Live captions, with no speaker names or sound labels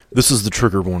This is the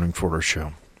trigger warning for our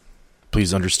show.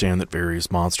 Please understand that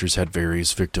various monsters had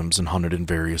various victims and hunted in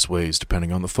various ways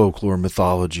depending on the folklore,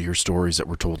 mythology, or stories that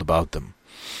were told about them.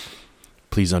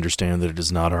 Please understand that it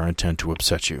is not our intent to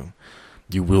upset you.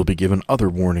 You will be given other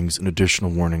warnings and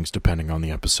additional warnings depending on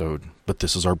the episode, but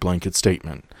this is our blanket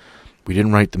statement. We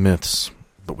didn't write the myths,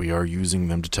 but we are using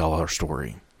them to tell our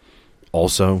story.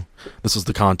 Also, this is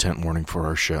the content warning for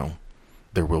our show.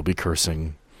 There will be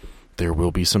cursing. There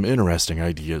will be some interesting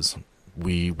ideas.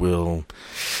 We will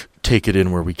take it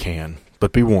in where we can,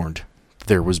 but be warned,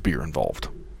 there was beer involved.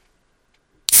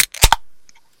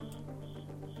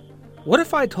 What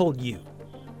if I told you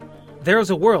there is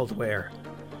a world where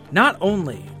not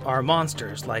only are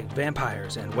monsters like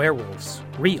vampires and werewolves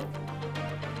real,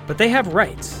 but they have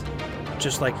rights,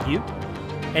 just like you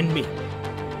and me.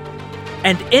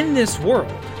 And in this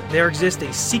world, there exists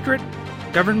a secret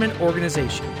government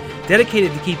organization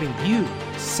dedicated to keeping you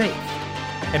safe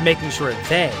and making sure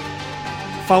they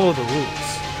follow the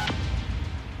rules.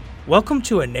 Welcome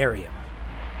to Anarium,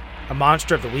 a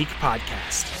Monster of the Week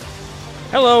podcast.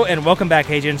 Hello and welcome back,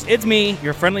 agents. It's me,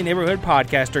 your friendly neighborhood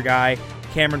podcaster guy,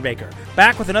 Cameron Baker,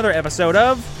 back with another episode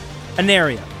of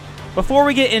Anarium. Before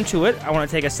we get into it, I want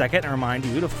to take a second and remind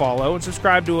you to follow and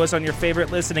subscribe to us on your favorite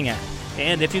listening app.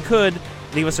 And if you could,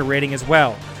 leave us a rating as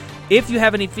well. If you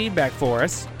have any feedback for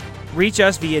us, reach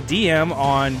us via DM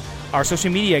on our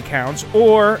social media accounts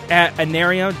or at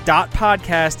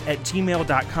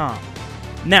anaria.podcast@gmail.com.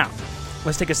 Now,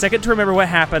 let's take a second to remember what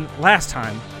happened last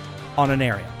time on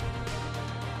Anarium.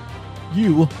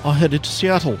 You are headed to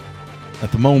Seattle.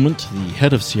 At the moment, the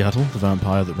head of Seattle, the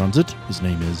vampire that runs it, his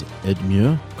name is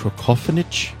Edmure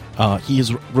Krokofanich. He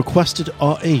has requested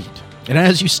our aid. And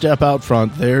as you step out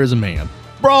front, there is a man.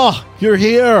 Brah, you're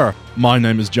here! My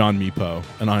name is John Meatball,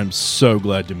 and I'm so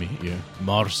glad to meet you.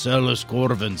 Marcellus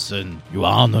Corvinson, you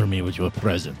honor me with your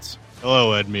presence.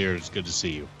 Hello, Edmure. It's good to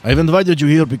see you. I've invited you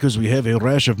here because we have a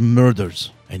rash of murders.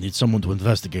 I need someone to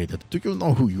investigate it. Do you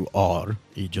know who you are,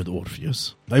 Agent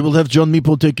Orpheus? I will have John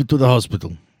Meatball take you to the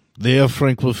hospital. There,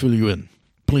 Frank will fill you in.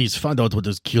 Please find out what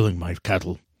is killing my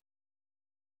cattle.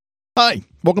 Hi,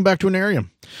 welcome back to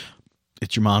Anarium.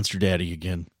 It's your monster daddy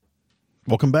again.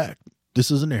 Welcome back. This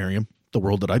is Anarium, the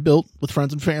world that I built with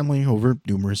friends and family over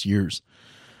numerous years.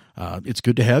 It's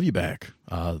good to have you back.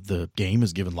 The game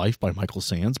is given life by Michael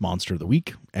Sands, Monster of the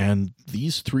Week, and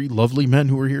these three lovely men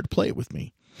who are here to play it with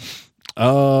me.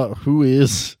 Who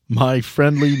is my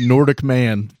friendly Nordic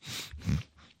man?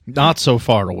 Not so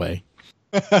far away.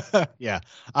 Yeah,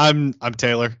 I'm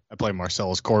Taylor. I play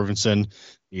Marcellus Corvinson,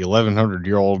 the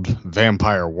 1100-year-old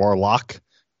vampire warlock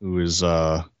who is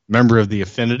a member of the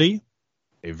Affinity,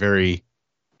 a very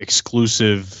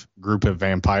exclusive group of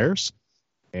vampires.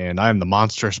 And I'm the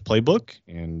Monstrous Playbook,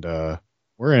 and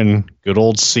we're in good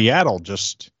old Seattle,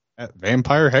 just at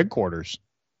Vampire headquarters.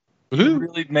 You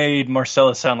really made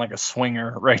Marcellus sound like a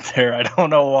swinger right there. I don't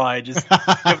know why. Just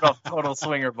giving off total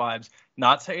swinger vibes.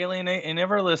 Not to alienate any of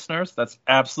our listeners. That's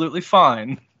absolutely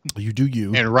fine. You do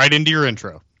you. And right into your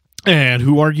intro. And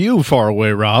who are you, far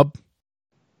away, Rob?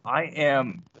 I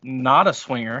am not a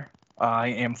swinger. I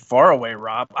am far away,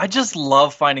 Rob. I just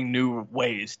love finding new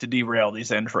ways to derail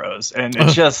these intros. And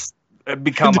it's just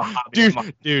become a hobby.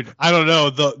 Dude, I don't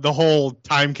know. The whole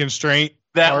time constraint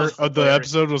part of the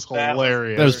episode was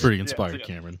hilarious. That was pretty inspired,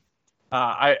 Cameron.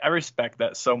 I respect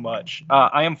that so much.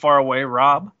 I am far away,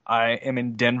 Rob. I am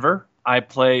in Denver. I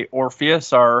play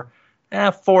Orpheus, our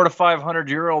 400 to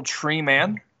 500-year-old tree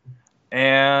man.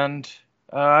 And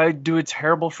I do a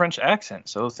terrible French accent.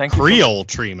 So thank you. Creole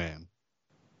tree man.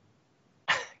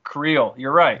 Creole,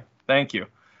 you're right. Thank you.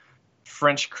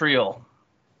 French Creole.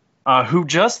 Who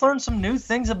just learned some new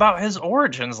things about his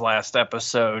origins last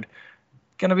episode.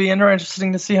 Going to be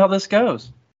interesting to see how this goes.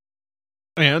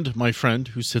 And my friend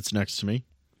who sits next to me.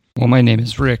 Well, my name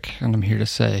is Rick, and I'm here to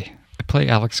say I play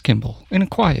Alex Kimball in a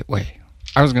quiet way.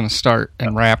 I was going to start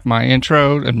and rap my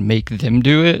intro and make them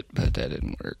do it, but that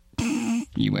didn't work.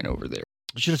 You went over there.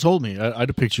 You should have told me. I'd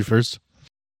have picked you first.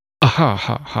 Ha ha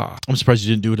ha. I'm surprised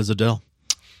you didn't do it as Adele.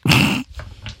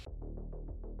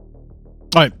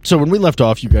 All right, so when we left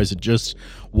off, you guys had just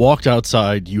walked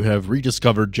outside. You have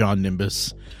rediscovered John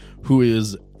Nimbus, who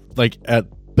is, like, at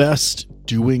best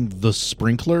doing the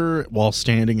sprinkler while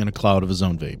standing in a cloud of his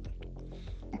own vape.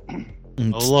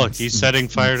 Oh, look, he's setting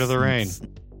fire to the rain.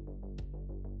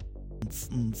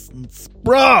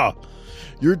 Bruh!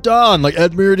 You're done. Like,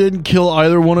 Edmure didn't kill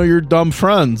either one of your dumb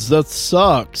friends. That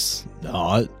sucks.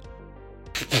 Not.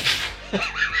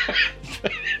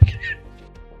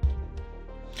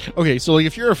 Okay, so, like,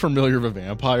 if you're familiar with a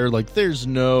vampire, like, there's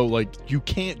no, like, you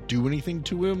can't do anything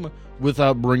to him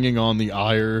without bringing on the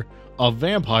ire of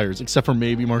vampires, except for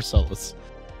maybe Marcellus.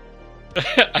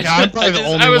 I'm probably the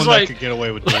only one that could get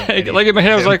away with doing it. Like in my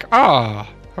head, I was like, I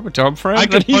have a dumb friend. I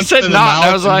could And he punch said in the not. And I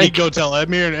mouth was and like, he'd go tell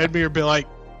Edmure, and Edmure would be like,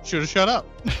 should have shut up.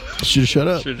 Should have shut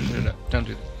up. Don't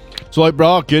do that. So, like,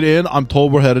 bro, get in. I'm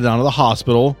told we're headed down to the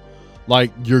hospital.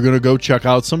 Like, you're going to go check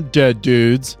out some dead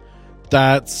dudes.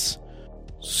 That's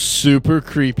super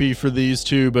creepy for these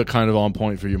two, but kind of on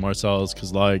point for you, Marcellus,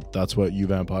 because, like, that's what you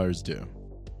vampires do.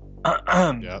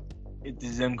 Yep. It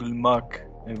is Uncle Mark.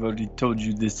 I've already told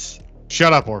you this.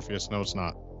 Shut up, Orpheus. No, it's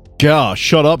not. Yeah,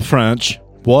 shut up, French.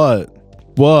 What?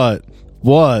 Yeah,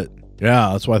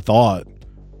 that's what I thought.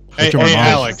 Hey, Shut your mouth.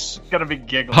 Alex. It's gonna be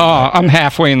giggling. I'm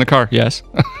halfway in the car. Yes.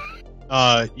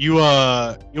 You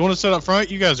want to sit up front?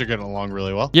 You guys are getting along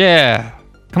really well. Yeah.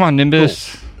 Come on,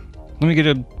 Nimbus. Let me get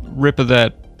a rip of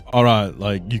that. All right,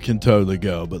 like, you can totally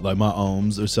go, but, like, my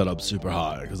ohms are set up super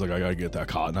high, because, like, I gotta get that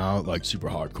cotton out, like, super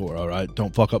hardcore, all right?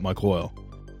 Don't fuck up my coil.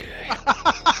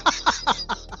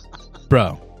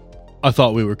 Bro, I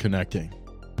thought we were connecting.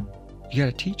 You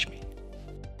gotta teach me.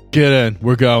 Get in,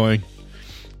 we're going.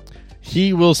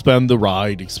 He will spend the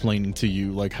ride explaining to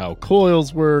you, like, how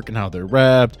coils work and how they're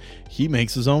wrapped. He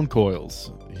makes his own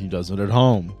coils. He does it at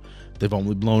home. They've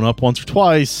only blown up once or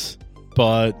twice,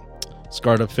 but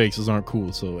scarred up faces aren't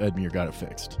cool, so Edmure got it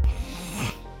fixed.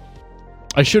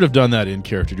 I should have done that in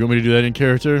character. Do you want me to do that in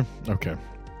character? Okay.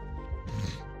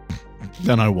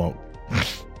 Then I won't.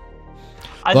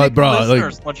 I Like, think bro, the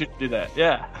listeners like- want you to do that.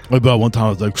 Yeah. Like, about one time I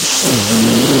was like,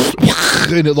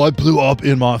 and it like blew up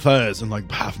in my face, and like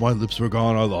half my lips were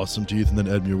gone. I lost some teeth, and then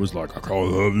Edmure was like, I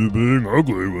can't have you being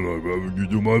ugly when I'm having you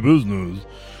do my business.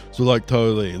 So like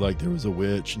totally, like there was a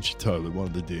witch, and she totally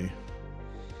wanted the D.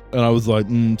 And I was like,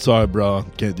 sorry, bro,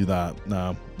 can't do that.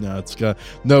 No, it's got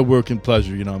no working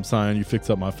pleasure. You know what I'm saying? You fix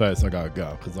up my face, I gotta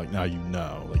go. Because like now you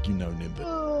know Nimbus.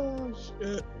 Oh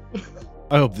shit!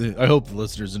 I hope the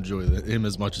listeners enjoy him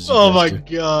as much as you. Oh guys my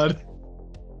do. god!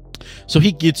 So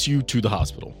he gets you to the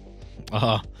hospital.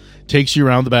 Takes you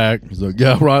around the back. He's like,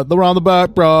 yeah, right, around the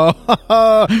back, bro.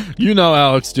 You know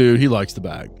Alex, dude. He likes the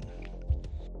back.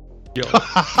 Yo.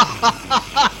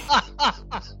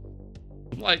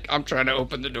 Like, I'm trying to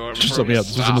open the door. Just let me out.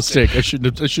 This was a mistake. I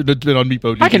shouldn't have been on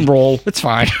Meatball. I can roll. It's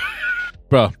fine.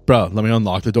 Bro, let me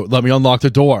unlock the door. Let me unlock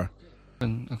the door.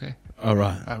 Okay. All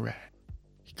right. All right.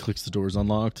 He clicks the doors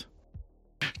unlocked.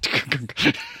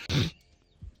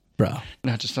 Bro.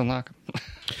 Now just unlock them.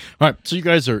 All right. So you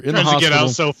guys are in the Tries to hospital. get out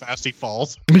so fast he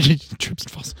falls. He trips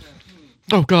and falls.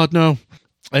 Oh God, no!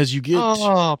 As you get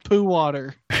poo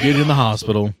water. get in the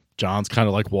hospital, John's kind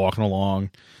of like walking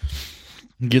along.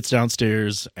 He gets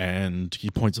downstairs and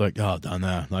he points like, oh, down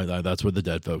there. Like, that's where the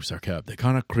dead folks are kept. They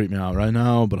kind of creep me out right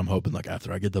now, but I'm hoping like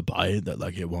after I get the bite that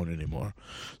like it won't anymore.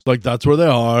 So, like that's where they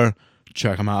are.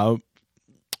 Check them out.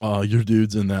 Your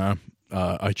dude's in there.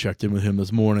 I checked in with him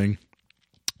this morning.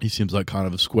 He seems like kind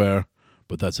of a square,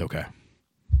 but that's okay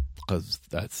because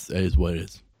that is what it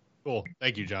is. Cool.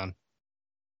 Thank you, John.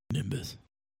 Nimbus,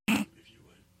 if you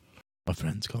would. My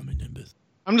friends call me Nimbus.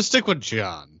 I'm gonna stick with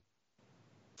John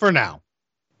for now.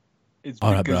 It's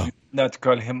All right, because bro. you did not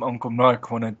call him Uncle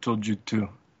Mark when I told you to.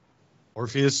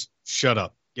 Orpheus, shut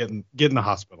up. Get in the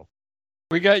hospital.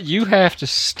 You have to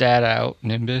stat out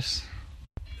Nimbus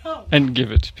and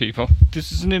give it to people.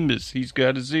 This is Nimbus. He's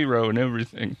got a 0 and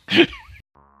everything.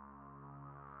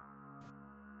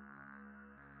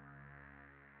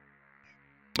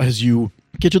 As you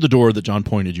get to the door that John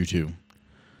pointed you to,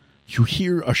 you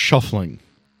hear a shuffling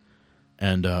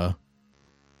and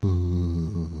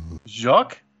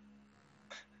Jacques?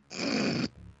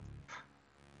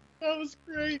 That was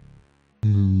great.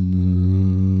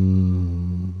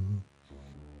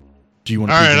 do you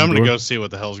want to All right, I'm gonna go see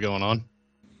what the hell's going on.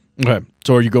 Okay,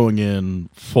 so are you going in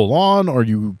full on, or are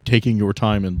you taking your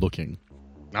time and looking?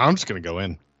 No, I'm just gonna go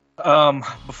in.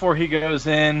 Before he goes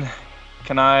in,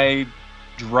 can I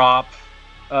drop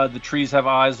the trees have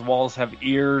eyes, the walls have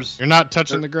ears? You're not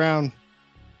touching the ground.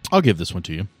 I'll give this one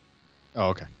to you. Oh,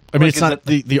 okay. I mean, Like, it's not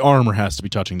the armor has to be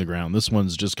touching the ground. This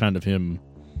one's just kind of him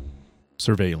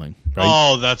surveilling, right?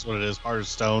 Oh, that's what it is. Hard as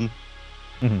stone.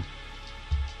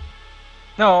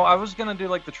 No, I was gonna do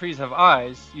like the trees have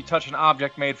eyes. You touch an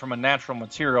object made from a natural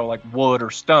material like wood or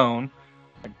stone.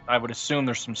 Like, I would assume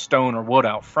there's some stone or wood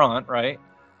out front, right?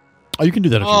 Oh, you can do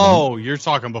that if you want. Oh, you're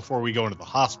talking before we go into the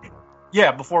hospital.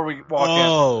 Yeah, before we walk in.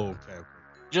 Oh, okay.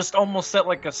 Just almost set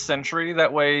like a sentry.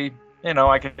 That way,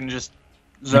 I can just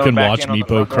You zone can back watch in on the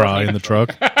Meepo front cry door. in the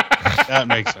truck. That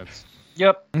makes sense.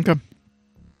 Yep. Okay.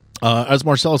 As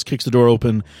Marcellus kicks the door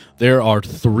open, there are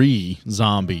 3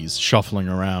 zombies shuffling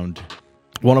around.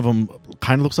 One of them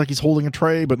kind of looks like he's holding a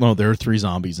tray, but no, there are 3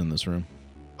 zombies in this room.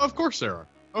 Of course there are.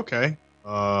 Okay.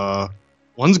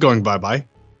 One's going bye-bye.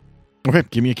 Okay,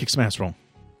 give me a kick smash roll.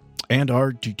 And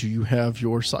do you have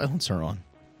your silencer on?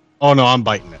 Oh, no, I'm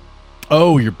biting it.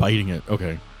 Oh, you're biting it.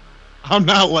 Okay. I'm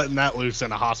not letting that loose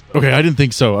in a hospital. Okay, I didn't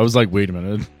think so. I was like, wait a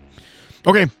minute.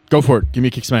 Okay, go for it. Give me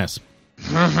a kick smash.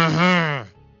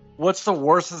 What's the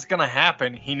worst that's going to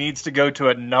happen? He needs to go to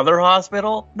another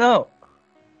hospital? No.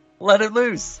 Let it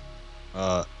loose.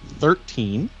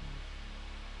 13.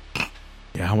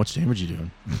 Yeah, how much damage are you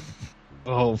doing?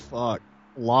 Oh, fuck.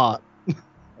 A lot.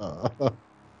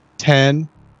 10.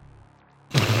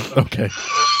 Okay.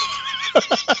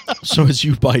 So as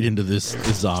you bite into this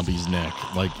zombie's neck,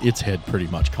 like its head pretty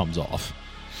much comes off.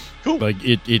 Cool. Like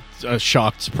it's a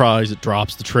shocked surprise. It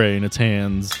drops the tray in its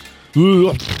hands.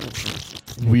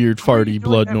 Weird farty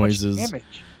blood noises.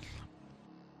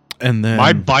 And then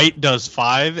My bite does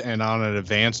 5, and on an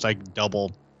advanced, I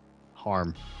double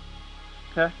harm.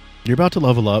 Okay. You're about to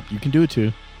level up. You can do it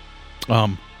too.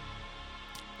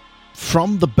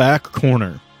 From the back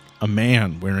corner, a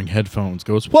man wearing headphones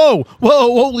goes, "Whoa,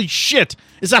 whoa, holy shit!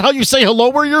 Is that how you say hello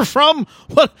where you're from?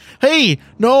 What? Hey,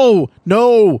 no,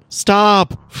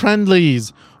 stop,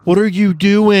 friendlies! What are you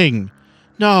doing?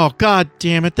 No, god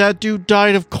damn it, that dude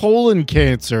died of colon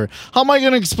cancer. How am I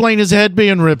going to explain his head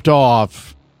being ripped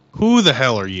off?" Who the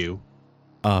hell are you?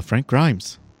 Frank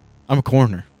Grimes. I'm a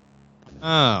coroner.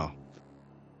 Oh.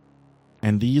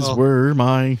 And these were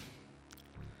my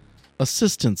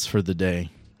assistants for the day.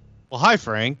 Well, hi,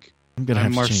 Frank. I'm gonna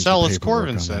have to change the Marcellus paperwork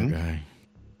on that Corvinson. guy.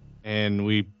 And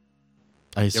you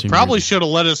I assume probably should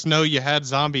have let us know you had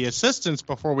zombie assistants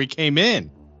before we came in.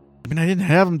 I mean, I didn't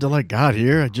have them till I got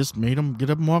here. I just made them get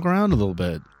up and walk around a little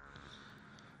bit.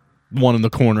 One in the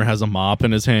corner has a mop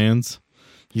in his hands.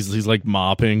 He's like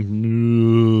mopping.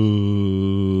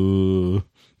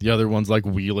 The other one's like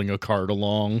wheeling a cart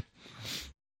along.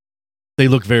 They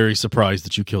look very surprised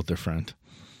that you killed their friend.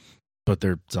 But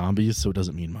they're zombies, so it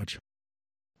doesn't mean much.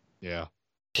 Yeah.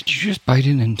 Did you just bite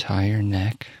an entire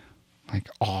neck? Like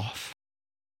off?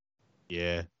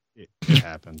 Yeah. It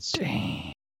happens.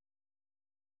 Dang.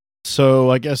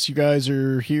 So I guess you guys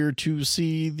are here to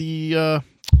see the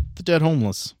dead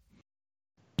homeless.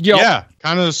 Yo. Yeah.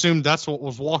 Kind of assumed that's what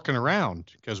was walking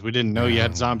around because we didn't know you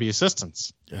had zombie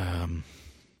assistants. Man,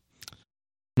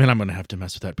 I'm going to have to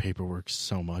mess with that paperwork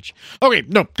so much. Okay,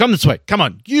 no, come this way. Come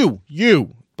on. You.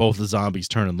 Both the zombies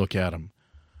turn and look at him.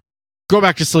 Go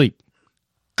back to sleep.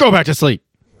 Go back to sleep.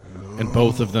 And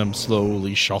both of them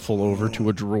slowly shuffle over to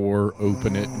a drawer,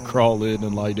 open it, and crawl in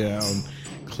and lie down,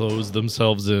 close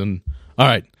themselves in. All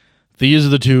right, these are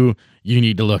the two you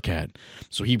need to look at.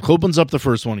 So he opens up the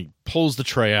first one. He pulls the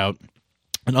tray out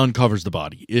and uncovers the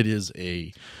body. It is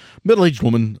a middle-aged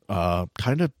woman,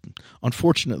 kind of,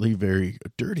 unfortunately, very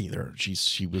dirty.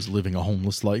 She was living a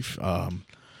homeless life.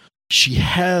 She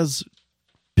has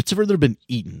bits of her that have been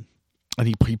eaten. And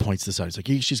he points this out. He's like,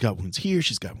 hey, she's got wounds here.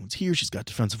 She's got wounds here. She's got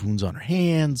defensive wounds on her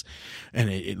hands. And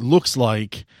it looks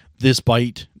like this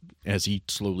bite, as he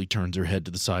slowly turns her head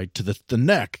to the side, to the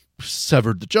neck,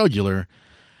 severed the jugular.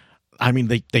 I mean,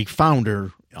 they found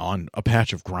her on a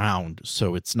patch of ground,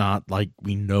 so it's not like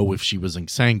we know if she was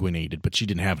ensanguinated, but she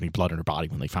didn't have any blood in her body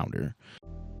when they found her.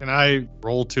 Can I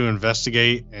roll to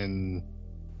investigate and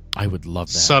I would love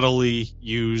that. subtly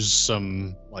use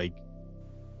some like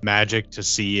magic to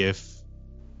see if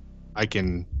I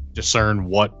can discern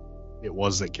what it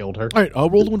was that killed her? All right, I'll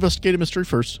roll to investigate a mystery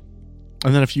first.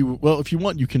 And then if you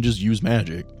want, you can just use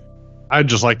magic. I'd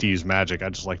just like to use magic.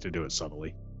 I'd just like to do it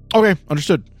subtly. Okay,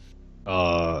 understood.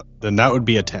 Then that would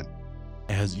be a 10.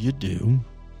 As you do.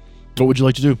 What would you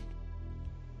like to do?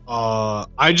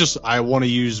 I want to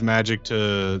use magic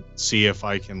to see if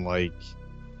I can like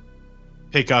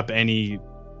pick up any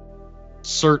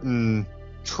certain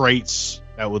traits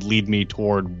that would lead me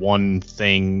toward one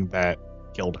thing that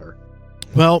killed her.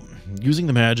 Well, using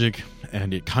the magic,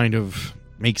 and it kind of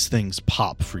makes things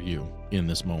pop for you in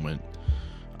this moment.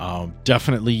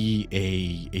 Definitely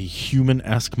a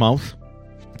human-esque mouth.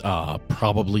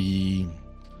 Probably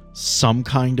some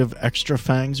kind of extra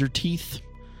fangs or teeth.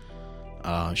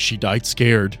 She died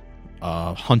scared,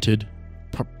 hunted,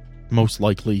 most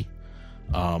likely.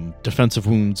 Defensive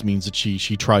wounds means that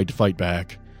she tried to fight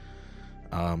back.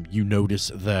 You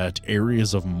notice that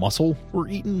areas of muscle were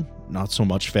eaten, not so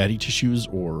much fatty tissues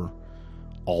or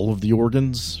all of the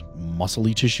organs,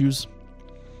 muscly tissues,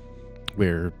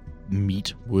 where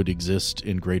meat would exist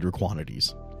in greater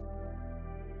quantities.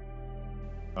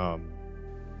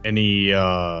 Any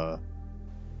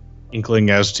inkling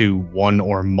as to one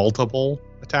or multiple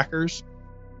attackers?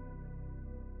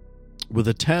 With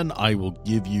a 10, I will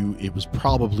give you, it was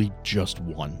probably just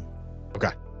one.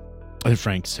 Okay. And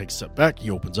Frank takes a step back. He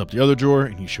opens up the other drawer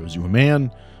and he shows you a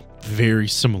man. Very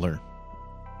similar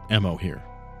MO here.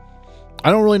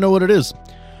 I don't really know what it is.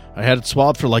 I had it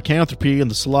swabbed for lycanthropy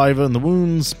and the saliva and the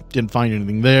wounds. Didn't find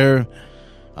anything there.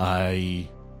 I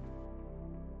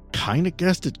kind of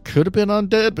guessed it could have been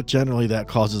undead, but generally that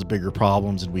causes bigger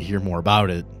problems and we hear more about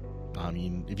it. I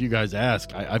mean, if you guys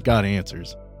ask, I've got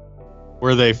answers.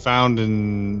 Were they found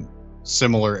in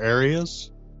similar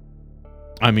areas?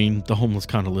 I mean, the homeless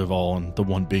kind of live all in the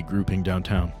one big grouping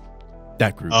downtown.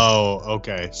 That group. Oh,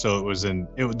 okay. So it was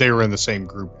they were in the same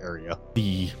group area.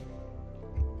 The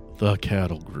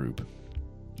cattle group,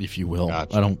 if you will.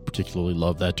 Gotcha. I don't particularly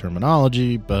love that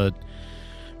terminology, but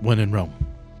when in Rome.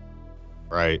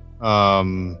 Right.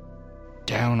 Down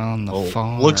on the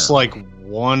farm. Looks like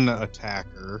one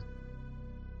attacker.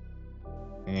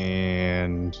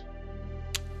 And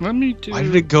Let me do. why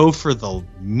did it go for the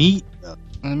meat?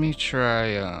 Let me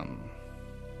try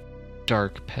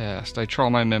Dark Past. I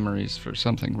trawl my memories for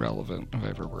something relevant if I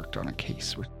ever worked on a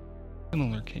case where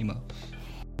similar came up.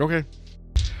 Okay.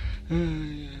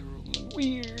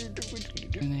 Weird.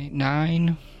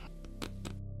 9.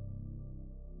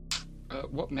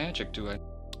 What magic do I?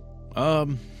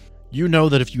 You know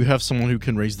that if you have someone who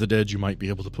can raise the dead, you might be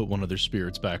able to put one of their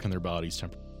spirits back in their bodies.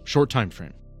 Short time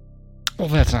frame. Well,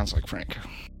 that sounds like Frank.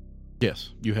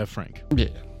 Yes, you have Frank. Yeah.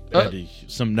 And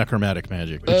some necromantic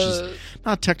magic, which is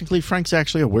not technically. Frank's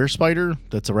actually a were-spider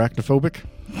that's arachnophobic.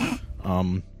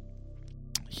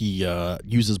 He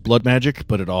uses blood magic,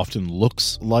 but it often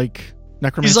looks like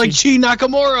necromancy. He's like Chi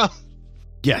Nakamura.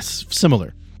 Yes,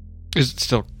 similar. Is it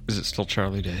still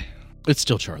Charlie Day? It's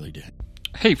still Charlie Day.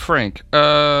 Hey Frank,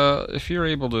 if you're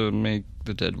able to make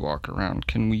the dead walk around,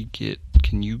 can you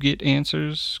get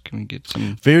answers? Can we get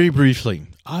some? Very briefly,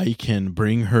 I can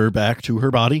bring her back to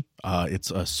her body.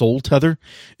 It's a soul tether.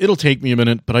 It'll take me a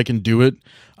minute, but I can do it.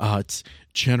 It's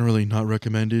generally not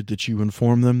recommended that you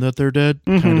inform them that they're dead.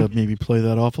 Mm-hmm. Kind of maybe play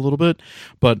that off a little bit.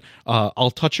 But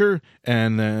I'll touch her,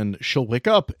 and then she'll wake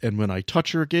up. And when I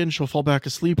touch her again, she'll fall back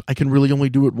asleep. I can really only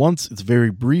do it once. It's very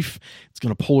brief. It's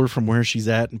going to pull her from where she's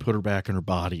at and put her back in her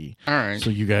body. All right. So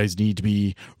you guys need to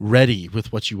be ready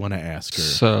with what you want to ask her.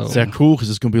 So is that cool? Because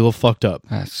it's going to be a little fucked up.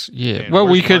 Yeah. Man, Well,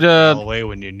 we where's could. Mark away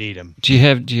when you need him. Do you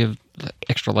have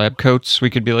extra lab coats? We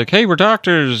could be like, hey, we're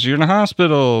doctors. You're in a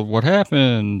hospital. What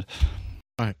happened?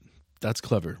 All right. That's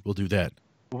clever. We'll do that.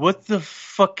 What the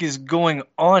fuck is going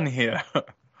on here?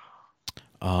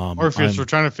 Orpheus, we're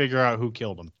trying to figure out who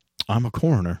killed him. I'm a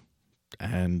coroner,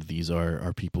 and these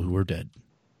are people who are dead.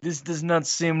 This does not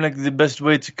seem like the best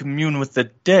way to commune with the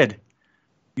dead.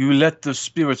 You let the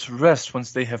spirits rest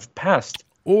once they have passed.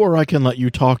 Or I can let you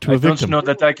talk to a I victim. don't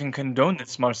know that I can condone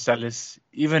this, Marcellus,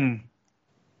 even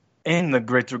in the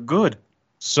greater good.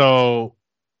 So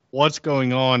what's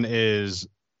going on is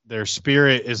their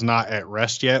spirit is not at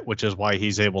rest yet, which is why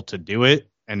he's able to do it,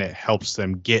 and it helps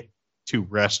them get to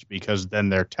rest because then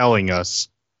they're telling us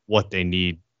what they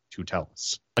need to tell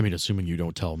us. I mean, assuming you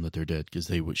don't tell them that they're dead,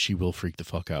 because she will freak the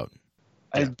fuck out.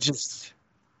 I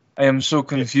am so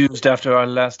confused after our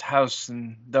last house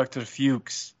and Dr.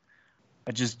 Fuchs.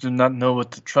 I just do not know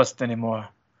what to trust anymore.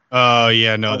 Oh,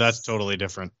 yeah, no, that's totally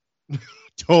different.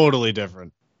 Totally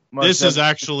different. This is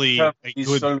actually a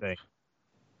good thing.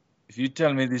 If you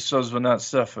tell me these souls will not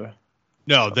suffer.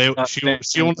 No, she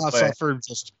will not suffer.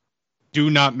 Just do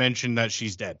not mention that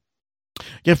she's dead.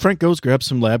 Yeah, Frank goes, grabs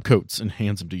some lab coats, and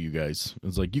hands them to you guys.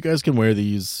 It's like, you guys can wear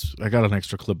these. I got an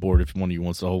extra clipboard if one of you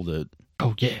wants to hold it.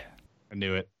 Oh, yeah. I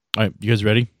knew it. All right, you guys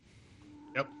ready?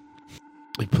 Yep.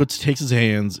 He takes his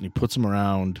hands, and he puts them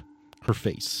around her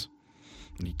face.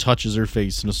 And he touches her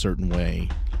face in a certain way.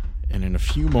 And in a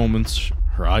few moments,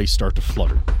 her eyes start to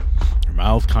flutter. Her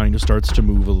mouth kind of starts to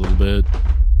move a little bit.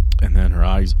 And then her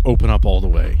eyes open up all the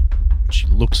way. She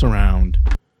looks around.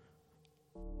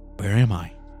 Where am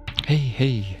I?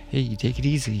 Hey, take it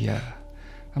easy.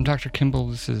 I'm Dr. Kimball.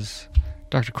 This is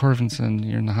Dr. Corvinson.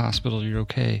 You're in the hospital. You're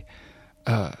okay.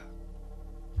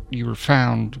 You were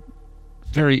found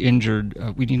very injured.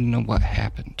 We need to know what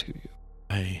happened to you.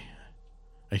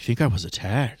 I think I was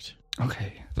attacked.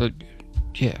 Okay. But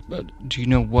do you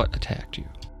know what attacked you?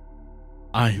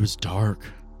 It was dark.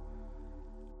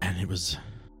 And I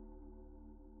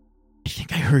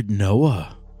think I heard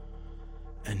Noah.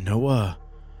 And Noah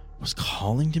was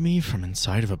calling to me from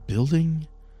inside of a building,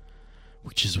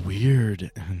 which is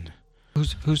weird. And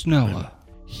who's Noah?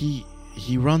 He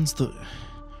runs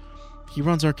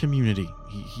our community.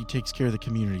 He takes care of the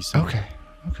community center.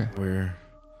 Okay. Where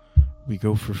we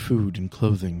go for food and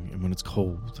clothing and when it's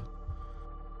cold.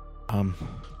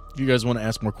 If you guys want to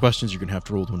ask more questions, you're going to have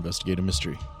to roll to investigate a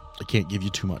mystery. I can't give you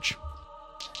too much.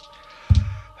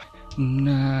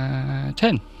 10.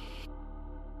 2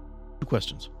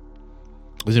 questions.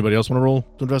 Does anybody else want to roll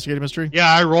to investigate a mystery?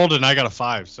 Yeah, I rolled and I got a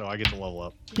 5, so I get to level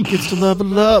up. He gets to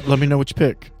level up. Let me know what you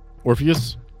pick.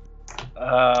 Orpheus?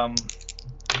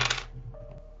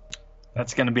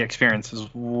 That's going to be experience as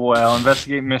well.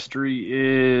 Investigate mystery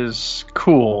is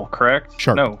cool, correct?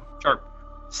 Sharp. No, sharp.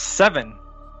 7,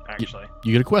 actually.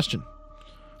 You get a question.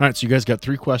 All right, so you guys got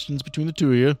 3 questions between the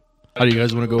two of you. How do you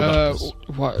guys want to go about this?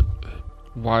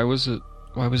 Why was it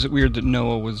weird that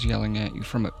Noah was yelling at you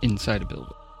from inside a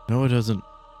building? No, it doesn't.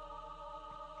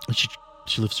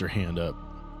 She lifts her hand up.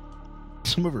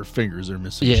 Some of her fingers are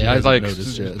missing. She Yeah, I hasn't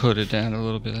noticed yet. put it down a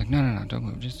little bit. Like, no, don't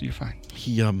move. Just you're fine.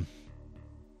 He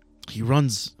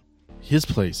runs his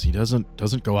place. He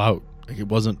doesn't go out. Like, it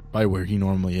wasn't by where he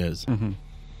normally is. Mm-hmm.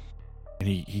 And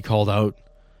he called out,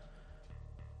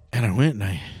 and I went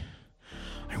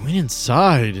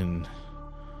inside, and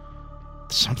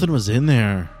something was in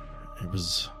there.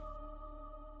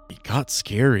 It got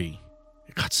scary.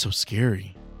 It got so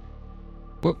scary.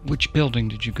 Which building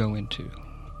did you go into?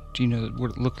 Do you know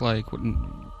what it looked like?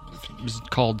 If it was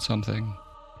called something?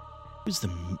 It was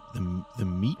the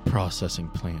meat processing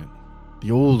plant.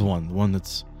 The old one, the one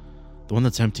that's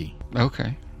empty.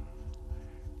 Okay.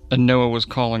 And Noah was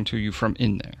calling to you from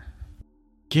in there.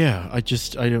 Yeah,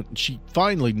 she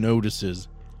finally notices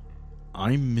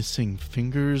I'm missing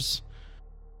fingers.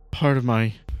 Part of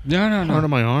my part of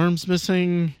my arm's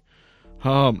missing.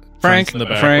 Frank's in the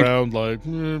background, like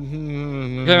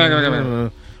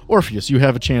Orpheus, you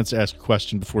have a chance to ask a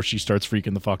question before she starts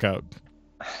freaking the fuck out.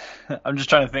 I'm just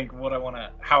trying to think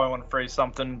how I want to phrase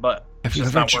something, but it's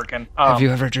just not working. Have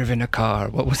you ever driven a car?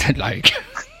 What was it like?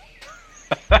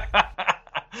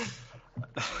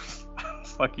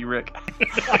 Fuck you, Rick.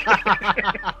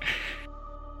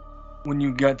 When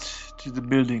you got to the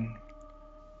building,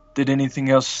 did anything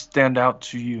else stand out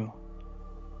to you?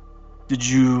 Did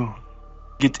you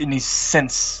get any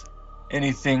sense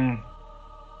anything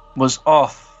was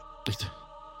off?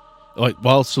 Like,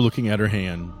 while still looking at her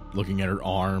hand, looking at her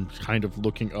arm, kind of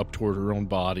looking up toward her own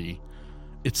body,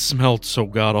 it smelled so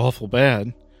god-awful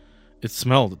bad. It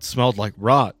smelled like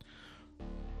rot.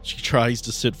 She tries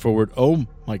to sit forward. Oh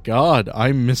my god,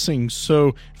 I'm missing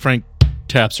so... Frank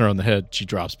taps her on the head. She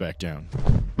drops back down.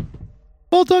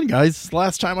 Well done, guys.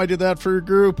 Last time I did that for a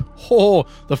group,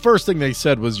 the first thing they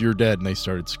said was, "You're dead," and they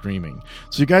started screaming.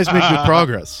 So you guys make good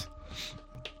progress.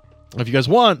 If you guys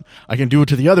want, I can do it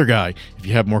to the other guy if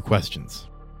you have more questions.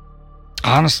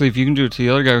 Honestly, if you can do it to the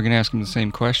other guy, we can ask him the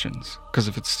same questions. Because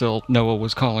if it's still Noah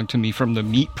was calling to me from the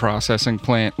meat processing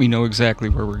plant, we know exactly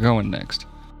where we're going next.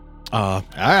 All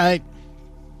right.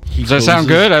 Does that sound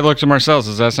good? I looked at Marcellus.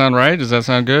 Does that sound right? Does that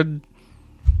sound good?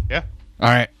 Yeah. All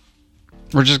right.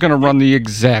 We're just going to run the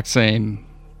exact same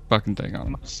fucking thing on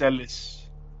him. Marcellus,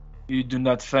 you do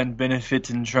not find benefit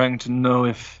in trying to know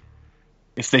if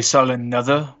they saw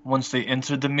another once they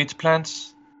entered the meat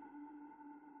plants?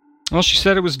 Well, she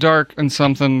said it was dark and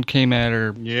something came at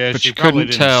her, Yeah, but she she probably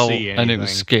couldn't didn't tell, see and it was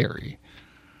anything. scary.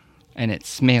 And it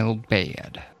smelled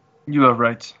bad. You are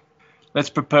right. Let's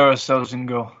prepare ourselves and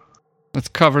go. Let's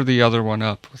cover the other one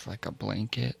up with like a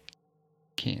blanket.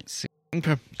 Can't see.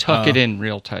 Okay. Tuck it in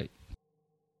real tight.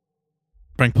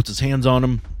 Frank puts his hands on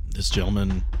him. This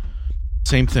gentleman,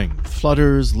 same thing.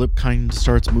 Flutters, lip kind of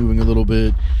starts moving a little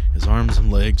bit. His arms and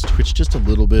legs twitch just a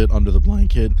little bit under the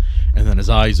blanket, and then his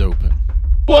eyes open.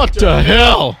 What the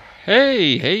hell?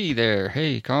 Hey there.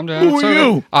 Hey, calm down. Who It's are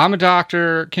okay. you? I'm a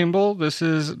Dr. Kimball. This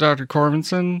is Dr.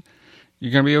 Corvinson.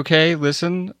 You're going to be okay.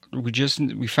 Listen,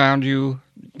 we found you.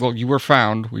 Well, you were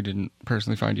found. We didn't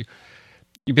personally find you.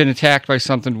 You've been attacked by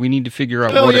something. We need to figure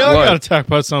out what it I was. got attacked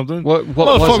by something. What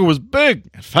Motherfucker was was big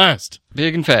and fast.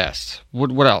 big and fast?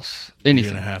 What else? You're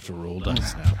Anything? gonna have to roll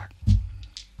dice now.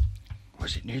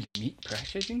 Was it near the meat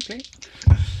processing plant?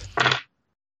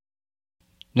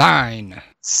 9.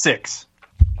 6.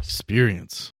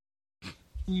 Experience.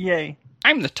 Yay.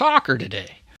 I'm the talker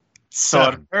today. So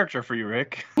out of character for you,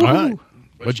 Rick. All right.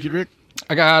 What'd you get, Rick?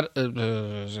 I got 9.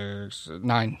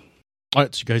 All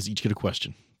right, so you guys each get a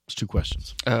question. It's 2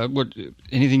 questions. What?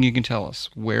 Anything you can tell us?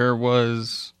 Where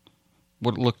was?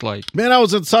 What it looked like? Man, I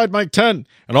was inside my tent,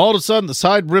 and all of a sudden the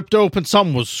side ripped open.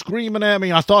 Something was screaming at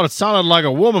me. I thought it sounded like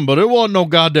a woman, but it wasn't no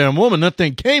goddamn woman. That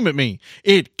thing came at me.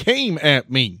 It came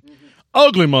at me.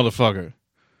 Ugly motherfucker.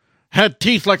 Had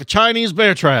teeth like a Chinese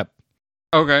bear trap.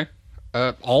 Okay.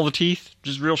 All the teeth,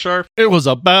 just real sharp. It was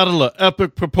a battle of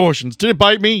epic proportions. Did it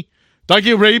bite me? Did I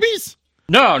get rabies?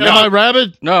 No, Am I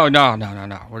rabid? No.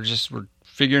 We're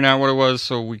figuring out what it was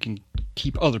so we can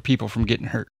keep other people from getting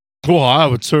hurt. Well, I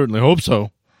would certainly hope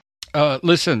so.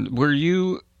 Listen, were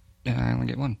you... I only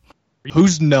get one.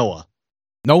 Who's Noah?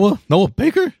 Noah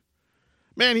Baker?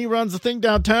 Man, he runs the thing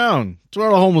downtown. It's where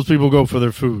all the homeless people go for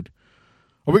their food.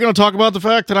 Are we going to talk about the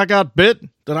fact that I got bit?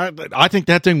 That I think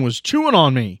that thing was chewing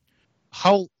on me.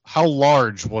 How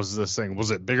large was this thing?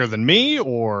 Was it bigger than me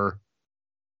or?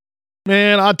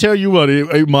 Man, I tell you what,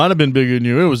 it might have been bigger than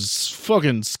you. It was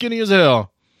fucking skinny as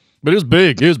hell. But it was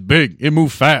big. It was big. It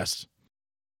moved fast.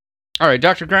 All right,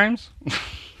 Dr. Grimes.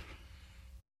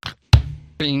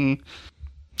 Bing.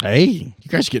 Hey, you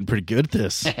guys are getting pretty good at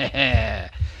this.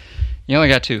 You only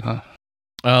got 2,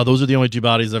 huh? Those are the only 2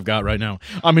 bodies I've got right now.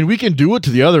 I mean, we can do it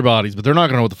to the other bodies, but they're not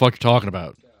going to know what the fuck you're talking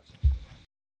about.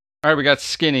 All right, we got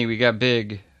skinny, we got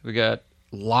big, we got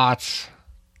lots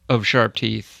of sharp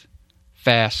teeth,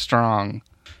 fast, strong.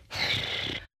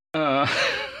 Well,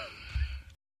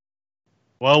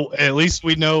 at least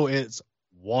we know it's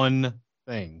one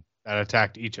thing that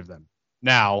attacked each of them.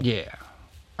 Now, yeah.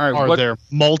 All right, are there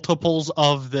multiples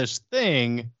of this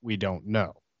thing? We don't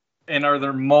know. And are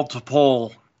there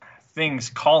multiple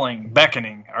things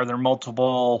beckoning? Are there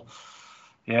multiple?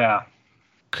 Yeah.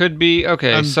 Could be.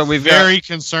 Okay, I'm so we've very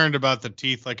concerned about the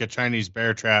teeth like a Chinese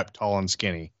bear trap, tall and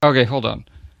skinny. Okay, hold on.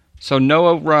 So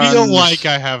Noah runs. Feel like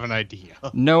I have an idea.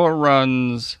 Noah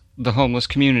runs the homeless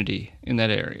community in that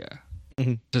area.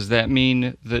 Mm-hmm. Does that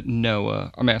mean that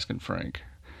Noah? I'm asking Frank.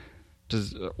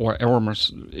 Or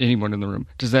anyone in the room?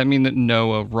 Does that mean that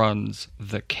Noah runs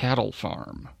the cattle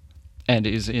farm and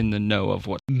is in the know of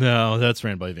what? No, that's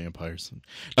ran by vampires.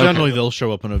 Generally, they'll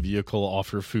show up in a vehicle,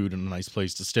 offer food and a nice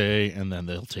place to stay, and then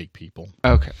they'll take people.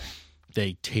 Okay.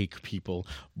 They take people.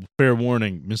 Fair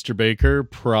warning, Mr. Baker,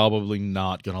 probably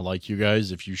not going to like you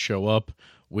guys if you show up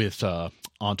with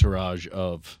entourage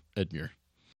of Edmure.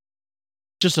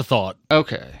 Just a thought.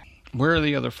 Okay. Where are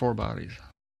the other 4 bodies?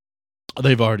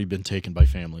 They've already been taken by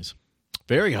families.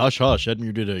 Very hush-hush.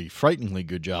 Edmure did a frighteningly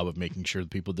good job of making sure that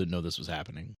people didn't know this was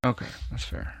happening. Okay, that's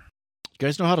fair. You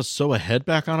guys know how to sew a head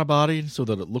back on a body so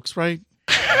that it looks right?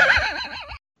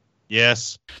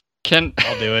 Yes.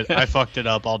 I'll do it. I fucked it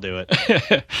up. I'll do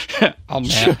it.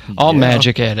 I'll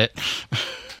magic at it.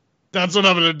 That's what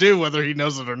I'm going to do, whether he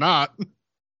knows it or not.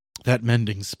 That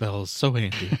mending spell is so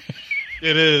handy.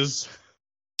 It is.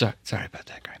 Sorry about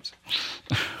that, Grimes.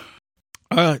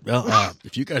 All right, well,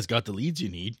 if you guys got the leads you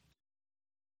need.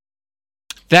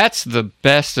 That's the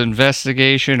best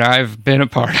investigation I've been a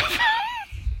part of.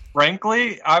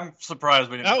 Frankly, I'm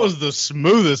surprised we didn't. That was the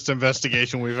smoothest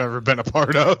investigation we've ever been a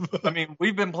part of. I mean,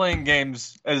 we've been playing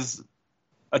games as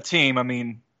a team. I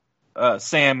mean,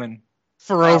 Sam and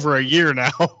for over a year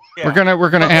now. Yeah. We're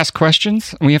gonna ask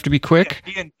questions, and we have to be quick.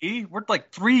 D&D, we're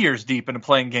like 3 years deep into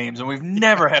playing games, and we've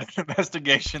never had an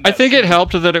investigation. I think it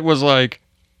helped that it was like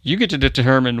you get to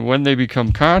determine when they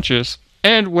become conscious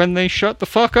and when they shut the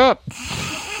fuck up.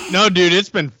 No, dude, it's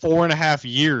been 4.5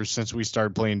 years since we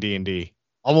started playing D&D.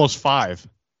 Almost 5.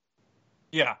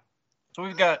 Yeah. So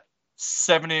we've got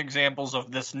 70 examples of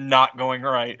this not going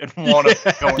right and one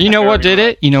of going You know what did right.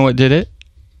 it? You know what did it?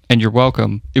 And you're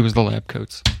welcome. It was the lab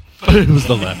coats. It was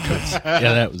the lab coats.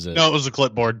 Yeah, that was it. No, it was a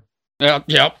clipboard. Yep.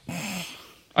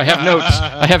 I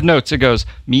have notes. It goes,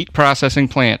 meat processing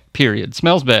plant, period.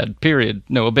 Smells bad, period.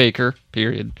 Noah Baker,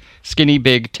 period. Skinny,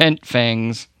 big, tent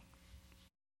fangs.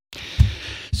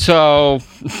 So...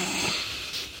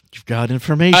 You've got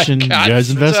information. You guys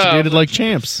investigated like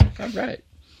champs. All right.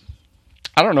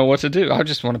 I don't know what to do. I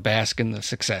just want to bask in the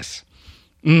success.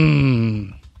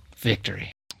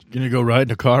 Victory. Gonna go ride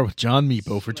in a car with John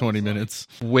Meepo for 20 minutes.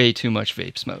 Way too much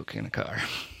vape smoke in a car.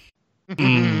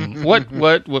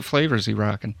 What flavor is he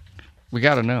rocking? We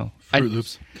got to know. Fruit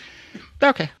Loops.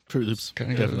 Okay. Fruit Loops.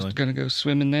 Gonna go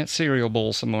swim in that cereal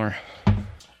bowl some more.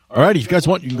 All right, if you guys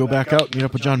want, you can go back out and meet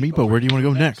up with John Meepo. Where do you want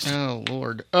to go next? Oh,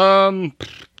 Lord.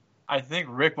 I think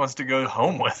Rick wants to go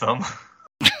home with them.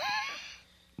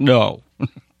 No.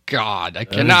 God, I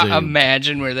cannot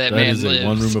imagine where that man lives. That is a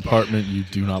one-room apartment you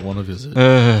do not want to visit.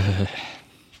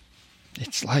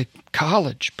 It's like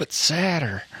college, but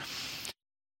sadder.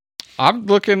 I'm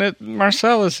looking at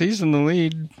Marcellus. He's in the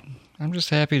lead. I'm just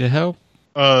happy to help.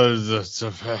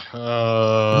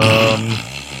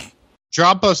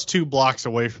 Drop us 2 blocks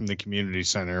away from the community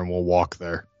center and we'll walk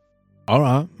there. All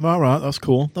right. That's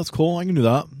cool. I can do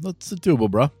that. That's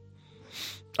doable, bro.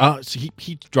 So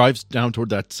he drives down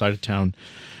toward that side of town.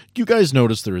 You guys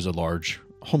notice there is a large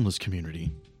homeless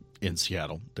community in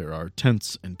Seattle. There are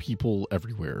tents and people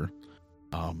everywhere.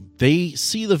 They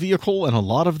see the vehicle, and a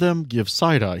lot of them give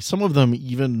side-eye. Some of them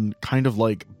even kind of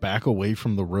like back away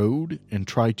from the road and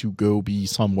try to go be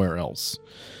somewhere else.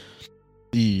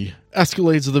 The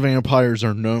Escalades of the Vampires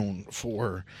are known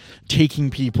for taking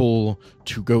people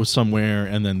to go somewhere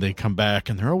and then they come back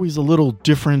and they're always a little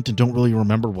different and don't really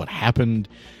remember what happened.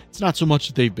 It's not so much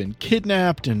that they've been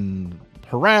kidnapped and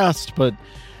harassed, but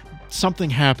something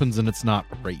happens and it's not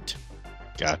great.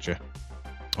 Gotcha.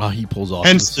 He pulls off.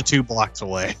 Hence the 2 blocks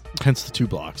away. Hence the 2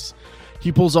 blocks.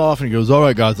 He pulls off and he goes, all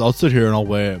right, guys, I'll sit here and I'll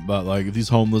wait. But like, if these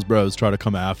homeless bros try to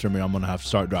come after me, I'm going to have to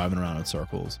start driving around in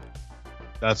circles.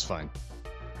 That's fine.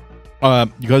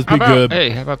 You guys be good. Hey,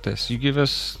 how about this? You give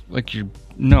us like your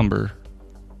number.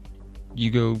 You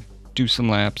go do some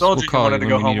laps. Told We'll you call you you wanted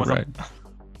to when go we need a home with ride.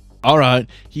 All right.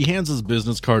 He hands his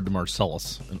business card to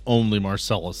Marcellus, and only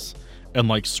Marcellus, and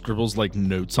like scribbles like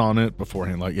notes on it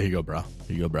beforehand. Like, here you go, bro.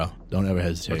 Here you go, bro. Don't ever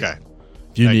hesitate. Okay.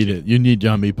 If you Thank need you. it, you need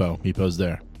John Meepo. Meepo's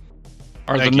there.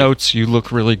 Are Thank the you. notes you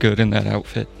look really good in that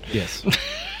outfit? Yes.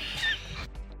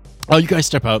 You guys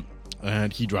step out,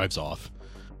 and he drives off,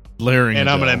 blaring. And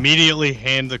a I'm going to bell. immediately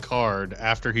hand the card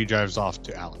after he drives off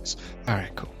to Alex. All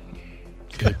right, cool.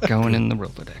 Good. Going in the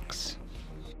Rolodex.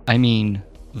 I mean,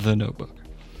 the notebook.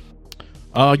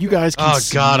 You guys can Oh,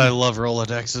 see, God, I love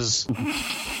Rolodexes.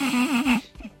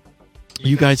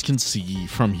 You guys can see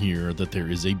from here that there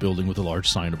is a building with a large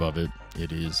sign above it.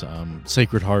 It is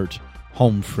Sacred Heart,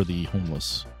 Home for the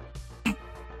Homeless.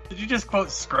 Did you just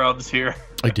quote Scrubs here?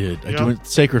 I did. I Yeah. do.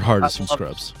 Sacred Heart is I from love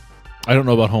Scrubs. I don't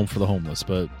know about Home for the Homeless,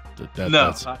 but No,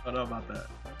 that's I don't know about that.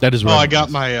 that is. Oh, what I it got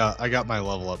is. my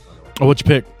level up. Oh, what'd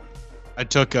you pick? I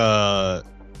took a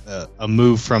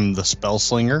move from the Spell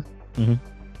Slinger. Mhm.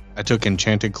 I took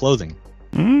Enchanted Clothing.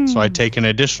 So I take an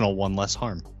additional 1 less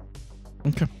harm.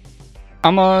 Okay.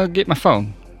 I'm gonna get my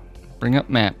phone. Bring up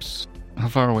maps. How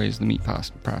far away is the meat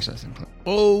processing plant?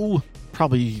 Oh,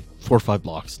 probably 4 or 5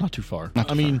 blocks. Not too far. Not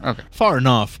too I mean, far. Okay. far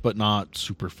enough, but not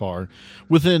super far.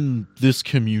 Within this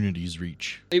community's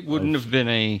reach. It wouldn't have been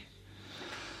a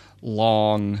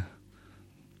long.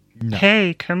 No.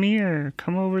 Hey, come here.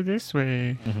 Come over this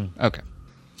way. Okay.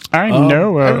 I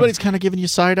Everybody's kind of giving you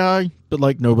side eye, but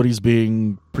like nobody's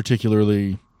being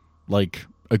particularly like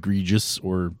egregious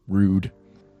or rude.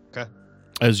 Okay.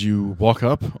 As you walk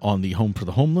up on the Home for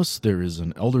the Homeless, there is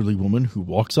an elderly woman who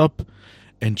walks up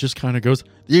and just kind of goes,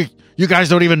 you guys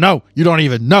don't even know. You don't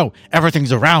even know.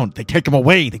 Everything's around. They take them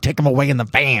away. They take them away in the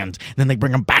vans. And then they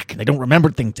bring them back. And they don't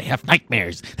remember things. They have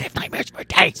nightmares. They have nightmares for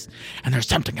days. And there's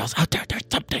something else out there. There's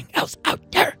something else out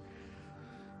there.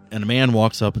 And a man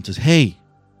walks up and says, Hey,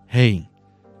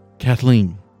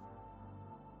 Kathleen.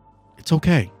 It's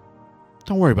okay.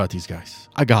 Don't worry about these guys.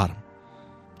 I got them.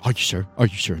 Are you sure? Are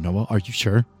you sure, Noah? Are you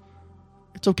sure?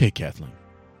 It's okay, Kathleen.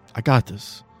 I got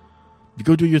this. You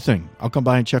go do your thing. I'll come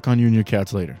by and check on you and your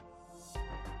cats later.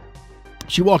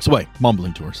 She walks away,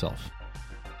 mumbling to herself.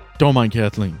 Don't mind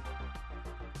Kathleen.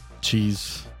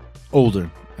 She's older,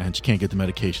 and she can't get the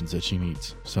medications that she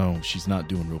needs, so she's not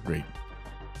doing real great.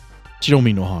 She don't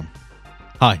mean no harm.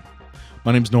 Hi,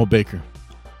 my name's Noah Baker.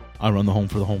 I run the Home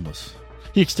for the Homeless.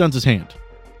 He extends his hand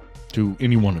to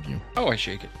any one of you. Oh, I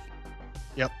shake it.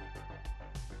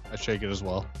 I shake it as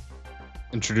well.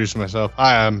 Introduce myself.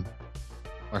 Hi, I'm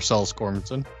Marcellus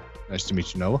Cormanson. Nice to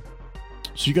meet you, Noah.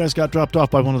 So you guys got dropped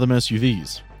off by one of them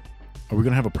SUVs. Are we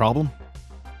going to have a problem?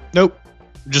 Nope.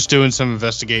 Just doing some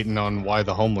investigating on why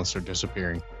the homeless are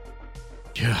disappearing.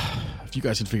 Yeah, if you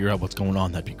guys can figure out what's going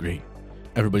on, that'd be great.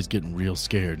 Everybody's getting real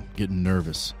scared, getting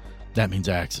nervous. That means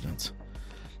accidents.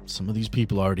 Some of these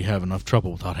people already have enough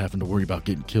trouble without having to worry about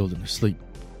getting killed in their sleep.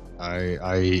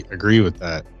 I agree with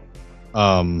that.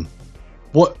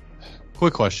 What?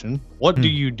 Quick question. What do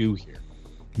you do here?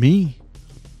 Me?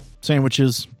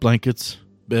 Sandwiches, blankets,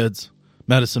 beds,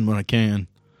 medicine when I can.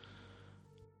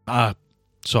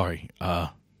 Sorry. I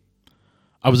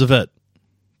was a vet.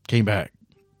 Came back.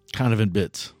 Kind of in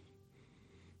bits.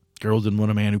 Girl didn't want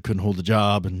a man who couldn't hold a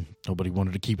job, and nobody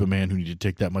wanted to keep a man who needed to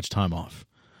take that much time off.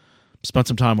 Spent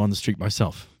some time on the street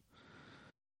myself.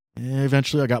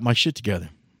 Eventually, I got my shit together.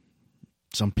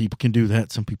 Some people can do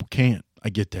that. Some people can't. I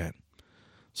get that.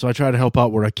 So I try to help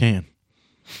out where I can.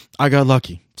 I got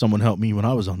lucky. Someone helped me when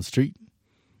I was on the street,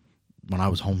 when I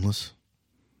was homeless.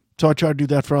 So I try to do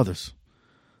that for others.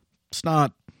 It's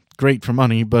not great for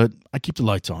money, but I keep the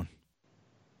lights on.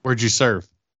 Where'd you serve?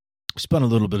 Spent a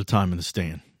little bit of time in the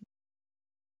stand.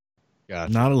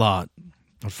 Gotcha. Not a lot.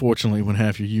 Unfortunately, when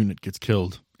half your unit gets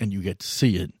killed and you get to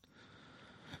see it,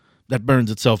 that burns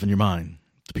itself in your mind.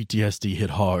 The PTSD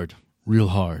hit hard, real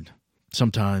hard.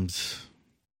 Sometimes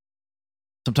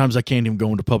I can't even go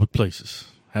into public places.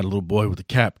 Had a little boy with a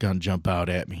cap gun jump out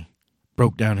at me.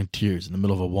 Broke down in tears in the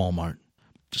middle of a Walmart.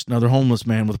 Just another homeless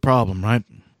man with a problem, right?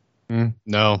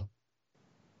 No.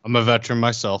 I'm a veteran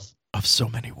myself. Of so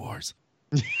many wars.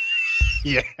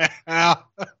 Yeah.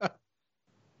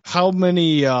 How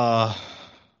many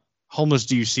homeless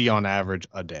do you see on average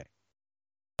a day?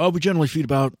 We generally feed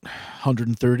about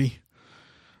 130. A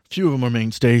few of them are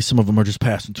mainstays. Some of them are just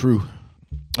passing through.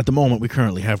 At the moment, we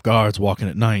currently have guards walking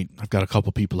at night. I've got a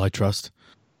couple people I trust.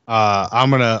 I'm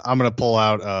gonna pull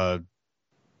out a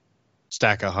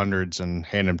stack of hundreds and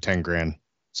hand him 10 grand.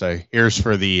 Say, here's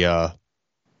for the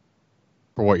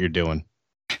for what you're doing.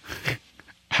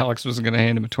 Alex was going to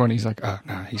hand him a 20. He's like, oh,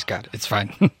 no, he's got it. It's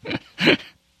fine.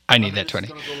 I need that 20.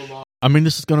 I mean,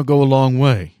 this is going to go a long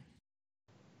way.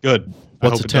 Good.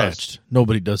 What's attached?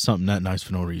 Nobody does something that nice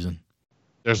for no reason.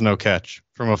 There's no catch.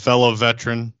 From a fellow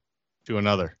veteran to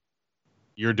another.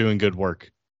 You're doing good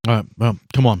work. All right, well,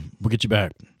 come on. We'll get you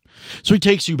back. So he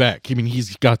takes you back. I mean,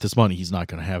 he's got this money. He's not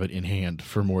going to have it in hand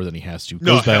for more than he has to.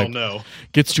 Goes back, no.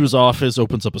 Gets to his office,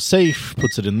 opens up a safe,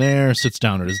 puts it in there, sits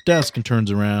down at his desk, and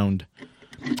turns around.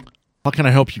 What can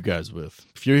I help you guys with?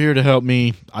 If you're here to help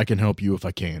me, I can help you if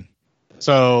I can.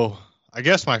 So, I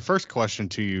guess my first question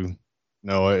to you,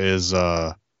 Noah, is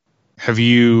have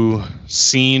you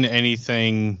seen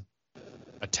anything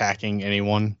attacking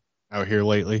anyone out here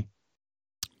lately?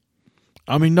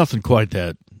 I mean, nothing quite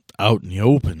that out in the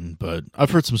open, but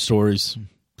I've heard some stories.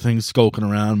 Things skulking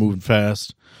around, moving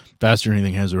fast, faster than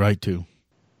anything has a right to.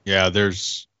 Yeah,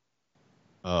 there's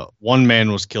one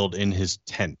man was killed in his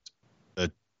tent.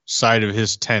 The side of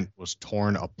his tent was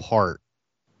torn apart,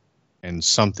 and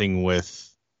something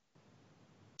with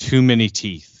too many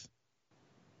teeth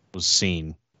was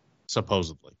seen,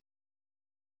 supposedly.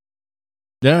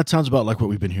 Yeah, it sounds about like what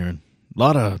we've been hearing. A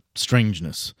lot of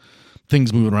strangeness.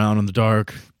 Things moving around in the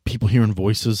dark. People hearing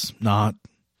voices, not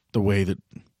the way that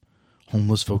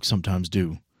homeless folks sometimes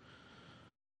do.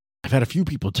 I've had a few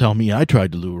people tell me I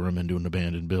tried to lure them into an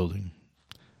abandoned building.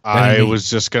 I was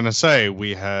just going to say,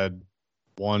 we had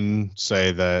one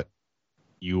say that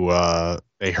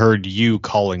they heard you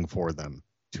calling for them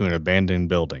to an abandoned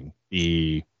building.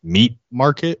 The meat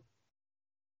market?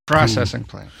 Processing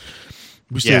plant.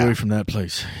 We stay away from that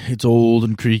place. It's old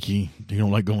and creaky. You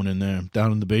don't like going in there.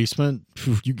 Down in the basement,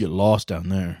 you get lost down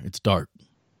there. It's dark.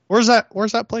 Where's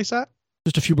that place at?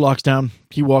 Just a few blocks down.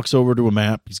 He walks over to a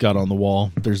map he's got on the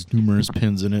wall. There's numerous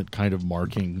pins in it, kind of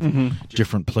marking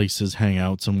different places,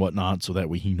 hangouts, and whatnot, so that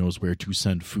way he knows where to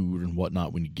send food and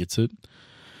whatnot when he gets it.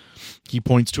 He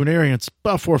points to an area. It's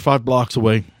about 4 or 5 blocks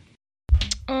away.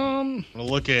 I'm going to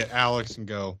look at Alex and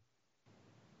go,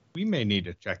 we may need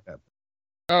to check that.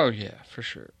 Oh, yeah, for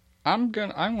sure. I'm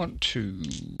going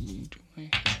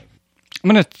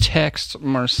to text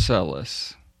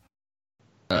Marcellus.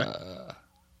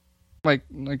 Like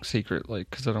secret,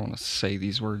 because I don't want to say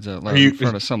these words out loud in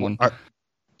front of someone.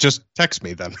 Just text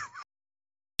me then.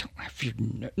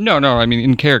 No, I mean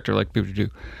in character, like people do.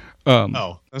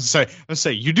 Let's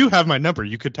say you do have my number.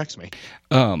 You could text me.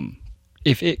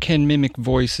 If it can mimic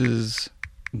voices,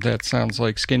 that sounds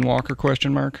like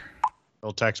Skinwalker ?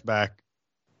 They'll text back.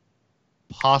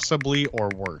 Possibly or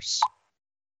worse.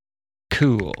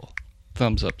 Cool.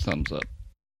 Thumbs up.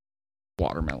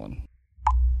 Watermelon.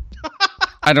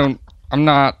 I'm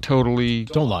not totally...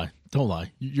 Don't lie.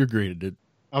 You're great at it.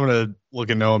 I'm going to look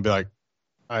at Noah and be like,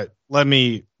 all right, let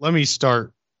me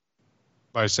start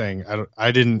by saying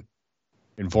I didn't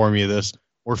inform you of this.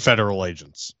 We're federal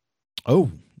agents.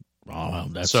 Oh, well,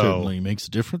 that certainly makes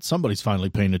a difference. Somebody's finally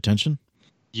paying attention.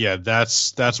 Yeah,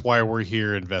 that's why we're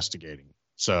here investigating.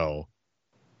 So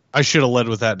I should have led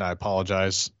with that, and I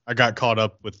apologize. I got caught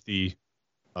up with the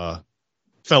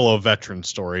fellow veteran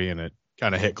story, and it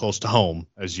kind of hit close to home,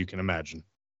 as you can imagine.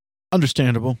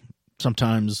 Understandable.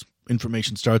 Sometimes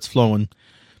information starts flowing.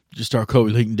 You just start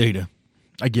collating data.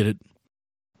 I get it.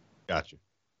 Gotcha.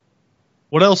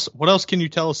 What else can you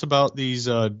tell us about these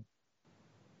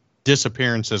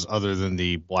disappearances other than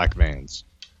the black vans?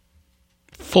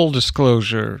 Full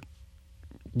disclosure,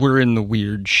 we're in the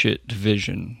weird shit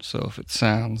division, so if it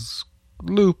sounds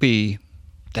loopy,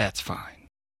 that's fine.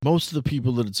 Most of the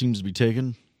people that it seems to be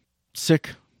taking,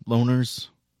 sick, loners,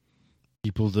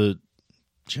 people that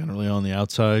generally on the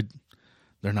outside,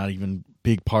 they're not even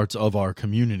big parts of our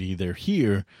community. They're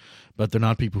here, but they're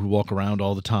not people who walk around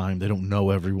all the time. They don't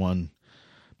know everyone.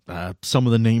 Some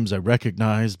of the names I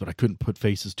recognize, but I couldn't put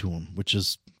faces to them, which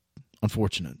is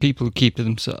unfortunate. People who keep to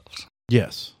themselves.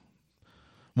 Yes.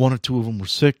 1 or 2 of them were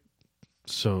sick,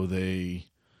 so they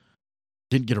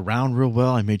didn't get around real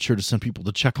well. I made sure to send people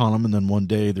to check on them, and then one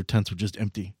day their tents were just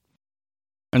empty.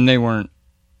 And they weren't,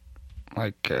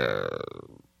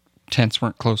 tents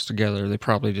weren't close together. They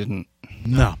probably didn't.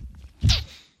 No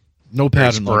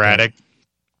pattern. Sporadic. Like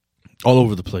all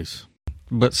over the place.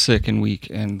 But sick and weak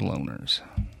and loners.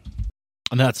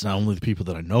 And that's not only the people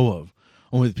that I know of.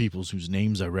 Only the people whose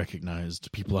names I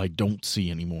recognized, people I don't see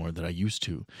anymore that I used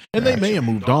to. And they may have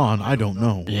moved on, I don't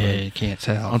know. Yeah, you can't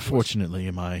tell.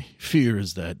 Unfortunately, my fear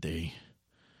is that they...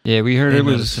 Yeah, we heard They it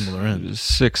met a was similar end.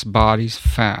 6 bodies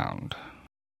found.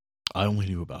 I only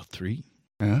knew about 3.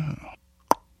 Oh.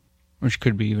 Which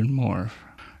could be even more.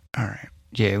 All right.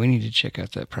 Yeah, we need to check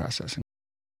out that processing.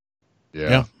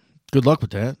 Yeah. Good luck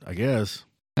with that, I guess.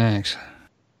 Thanks.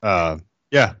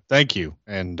 Yeah, thank you.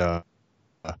 And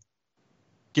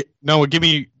give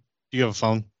me. Do you have a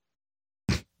phone?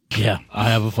 Yeah, I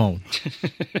have a phone.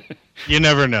 You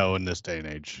never know in this day and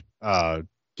age.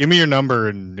 Give me your number,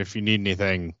 and if you need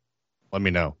anything, let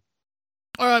me know.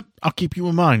 All right, I'll keep you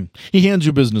in mind. He hands you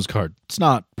a business card. It's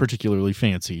not particularly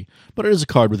fancy, but it is a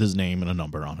card with his name and a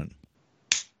number on it.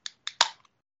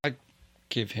 I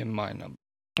give him my number.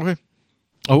 Okay.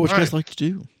 Oh, what you All guys right. like to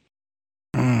do?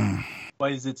 Why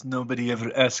is it nobody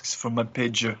ever asks for my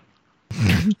pager?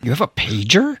 You have a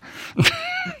pager?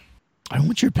 I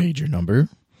want your pager number.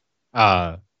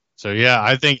 So yeah,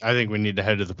 I think we need to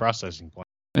head to the processing plant.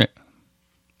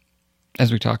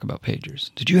 As we talk about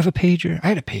pagers. Did you have a pager? I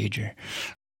had a pager.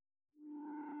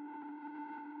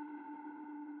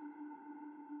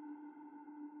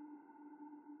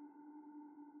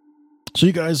 So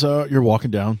you guys, you're walking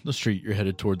down the street. You're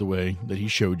headed toward the way that he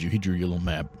showed you. He drew you a little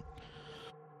map.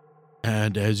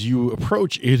 And as you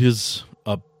approach, it is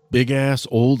a big-ass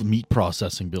old meat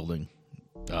processing building.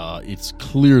 It's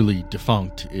clearly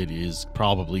defunct. It is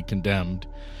probably condemned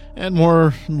and more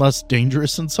or less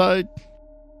dangerous inside.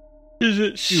 Does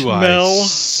it Do I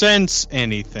sense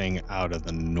anything out of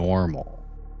the normal?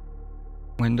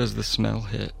 When does the smell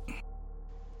hit?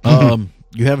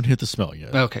 You haven't hit the smell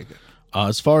yet. Okay, good.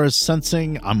 As far as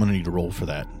sensing, I'm going to need a roll for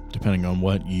that, depending on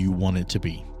what you want it to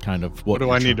be. Kind of What do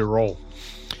I need to roll?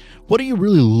 What are you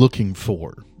really looking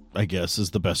for, I guess, is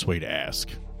the best way to ask.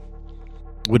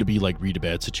 Would it be like read a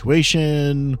bad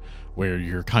situation, where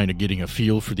you're kind of getting a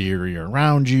feel for the area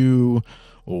around you,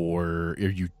 or are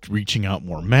you reaching out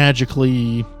more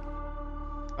magically?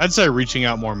 I'd say reaching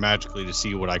out more magically to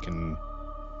see what I can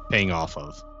ping off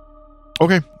of.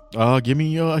 Okay, give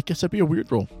me, I guess that'd be a weird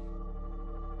roll.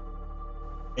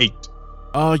 8.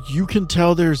 You can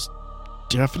tell there's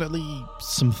definitely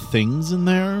some things in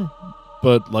there,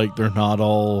 but like they're not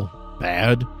all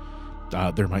bad.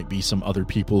 There might be some other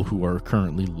people who are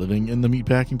currently living in the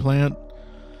meatpacking plant.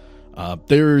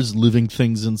 There's living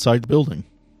things inside the building.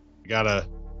 We gotta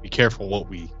be careful what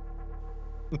we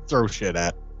throw shit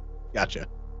at. Gotcha.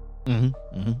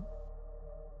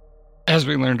 As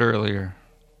we learned earlier,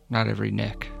 not every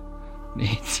neck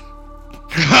needs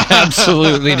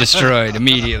absolutely destroyed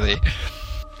immediately.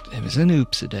 It was an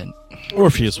oopsident.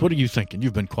 Orpheus, what are you thinking?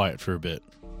 You've been quiet for a bit.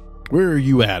 Where are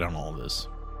you at on all this?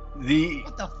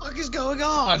 What the fuck is going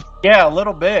on? Yeah, a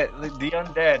little bit. The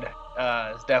undead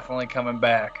is definitely coming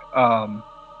back.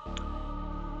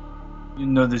 You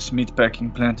know this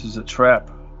meatpacking plant is a trap.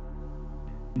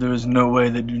 There is no way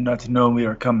they do not know we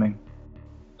are coming.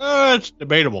 It's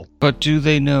debatable. But do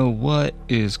they know what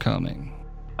is coming?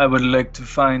 I would like to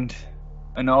find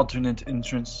an alternate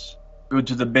entrance. Go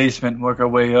to the basement, work our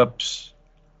way up.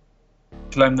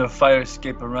 Climb the fire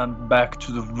escape around back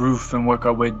to the roof and work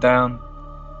our way down.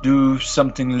 Do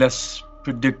something less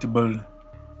predictable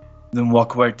than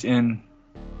walk right in.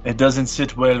 It doesn't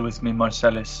sit well with me,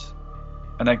 Marcellus,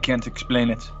 and I can't explain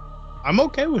it. I'm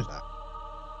okay with that.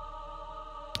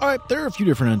 All right, there are a few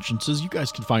different entrances. You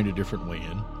guys can find a different way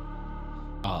in.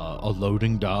 A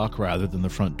loading dock rather than the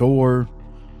front door.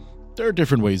 There are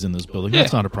different ways in this building. Yeah.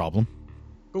 That's not a problem.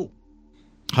 Cool.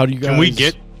 How do you guys...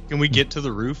 Can we get to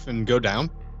the roof and go down?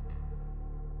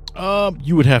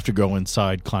 You would have to go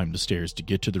inside, climb the stairs to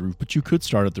get to the roof, but you could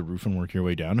start at the roof and work your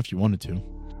way down if you wanted to.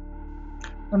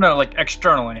 No, like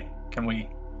externally, can we?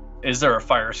 Is there a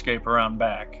fire escape around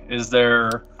back? Is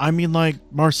there? I mean, like,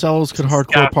 Marcellus could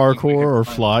hardcore Scaffolding we parkour could or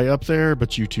find. fly up there,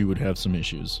 but you two would have some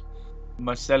issues.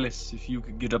 Marcellus, if you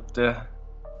could get up there,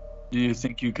 do you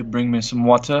think you could bring me some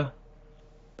water?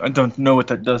 I don't know what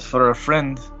that does for a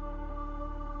friend.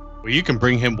 Well, you can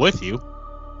bring him with you.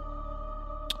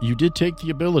 You did take the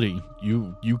ability.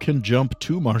 You can jump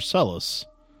to Marcellus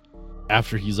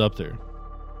after he's up there.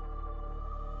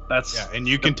 That's Yeah, and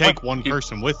you the can take point. one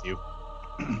person with you.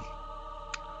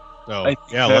 So, I think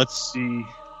yeah, that let's... would be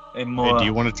a Hey, more. do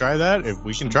you want to try that? If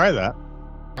we can try that.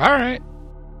 All right.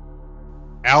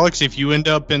 Alex, if you end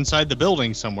up inside the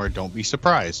building somewhere, don't be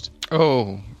surprised.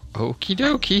 Oh, okie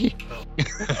dokie.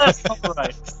 All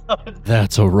right.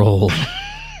 That's a roll.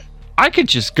 I could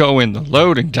just go in the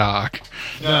loading dock.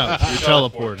 No, you're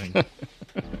teleporting.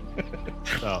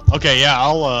 So, okay, yeah,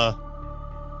 I'll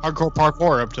hardcore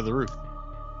parkour up to the roof.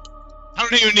 I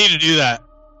don't even need to do that.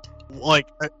 Like,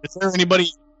 is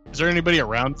there anybody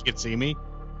around who can see me?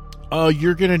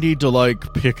 You're gonna need to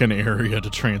like pick an area to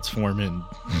transform in.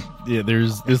 Yeah,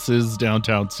 this is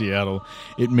downtown Seattle.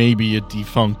 It may be a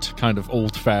defunct kind of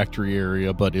old factory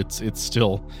area, but it's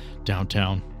still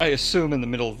downtown. I assume in the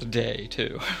middle of the day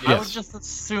too. I would just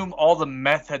assume all the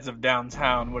meth heads of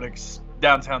downtown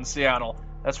downtown Seattle.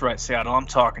 That's right, Seattle. I'm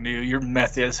talking to you. You're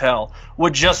methy as hell.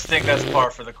 Would just think that's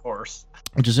par for the course.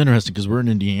 Which is interesting because we're in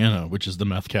Indiana, which is the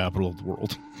meth capital of the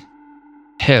world.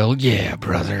 Hell yeah,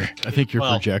 brother. I think you're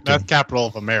projecting. That's capital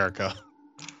of America.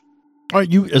 All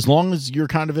right, as long as you're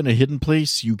kind of in a hidden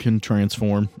place, you can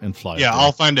transform and fly. Yeah,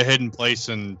 I'll find a hidden place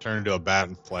and turn into a bat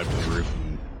and fly to the roof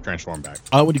and transform back.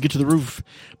 When you get to the roof,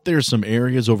 there's some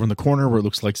areas over in the corner where it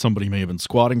looks like somebody may have been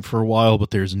squatting for a while,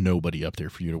 but there's nobody up there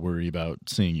for you to worry about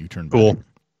seeing you turn back. Cool.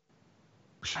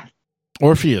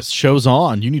 Orpheus, show's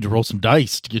on. You need to roll some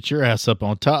dice to get your ass up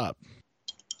on top.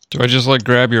 Do I just like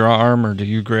grab your arm, or do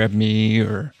you grab me,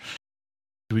 or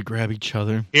do we grab each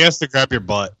other? He has to grab your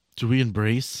butt. Do we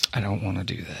embrace? I don't want to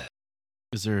do that.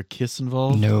 Is there a kiss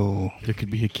involved? No. There could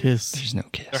be a kiss. There's no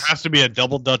kiss. There has to be a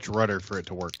double Dutch rudder for it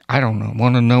to work. I don't know.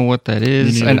 Want to know what that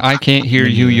is? And I can't hear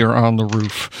you. You're on the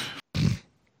roof.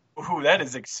 Ooh, that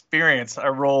is experience. I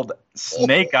rolled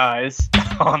snake eyes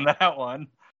on that one.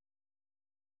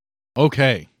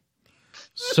 Okay.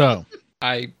 So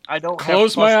I don't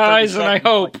close my eyes and I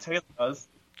hope. Like Taylor does.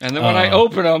 And then when I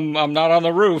open them, I'm not on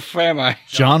the roof, am I?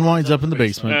 John winds up in the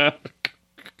basement.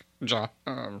 John.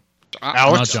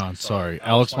 Alex? Not John, sorry.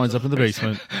 Alex winds up in the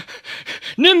basement.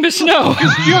 Nimbus, no!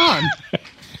 John!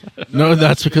 No,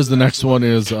 that's because the next one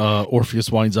is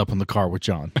Orpheus winds up in the car with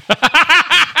John.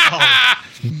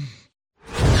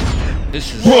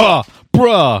 This is...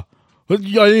 Bruh! I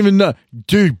didn't even know.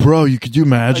 Dude, bro, you could do Are you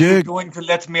magic? going to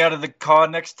let me out of the car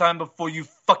next time before you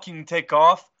fucking take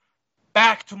off?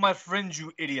 Back to my friend,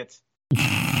 you idiot.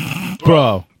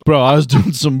 Bro, I was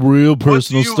doing some real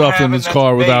personal stuff in this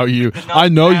car without you. I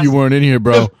know you weren't in here,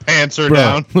 bro. Pants are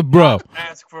down. Bro.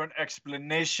 Ask for an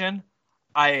explanation.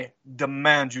 I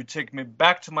demand you take me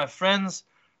back to my friends,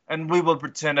 and we will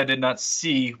pretend I did not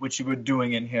see what you were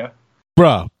doing in here.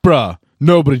 Bruh.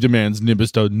 Nobody demands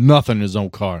Nimbus does nothing in his own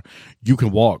car. You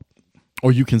can walk,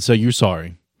 or you can say you're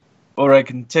sorry. Or I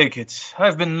can take it.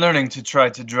 I've been learning to try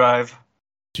to drive.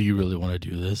 Do you really want to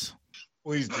do this?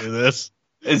 Please do this.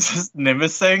 Is this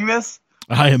Nimbus saying this?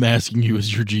 I am asking you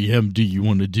as your GM, do you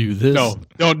want to do this? No,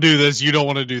 don't do this. You don't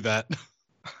want to do that.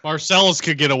 Marcellus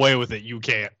could get away with it. You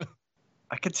can't.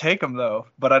 I could take him, though,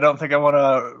 but I don't think I want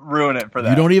to ruin it for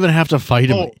that. You don't even have to fight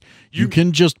him. Oh, you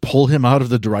can just pull him out of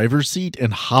the driver's seat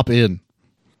and hop in.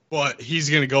 But he's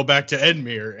going to go back to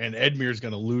Edmure, and Edmure's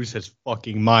going to lose his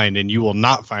fucking mind, and you will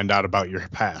not find out about your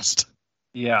past.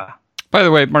 Yeah. By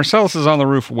the way, Marcellus is on the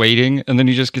roof waiting, and then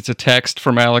he just gets a text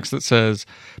from Alex that says,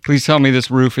 "Please tell me this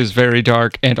roof is very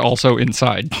dark and also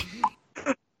inside."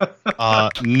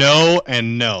 No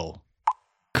and no.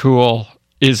 Cool.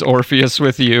 Is Orpheus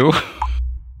with you?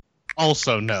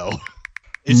 Also no.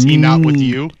 Is he not with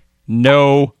you?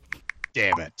 No.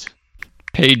 Damn it.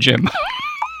 Page him.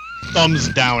 Thumbs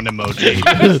down emoji.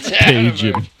 Page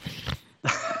him.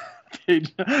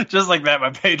 Just like that, my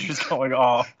pager's going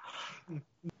off.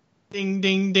 Ding,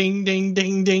 ding, ding, ding,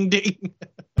 ding, ding, ding.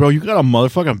 Bro, you got a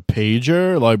motherfucking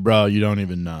pager? Like, bro, you don't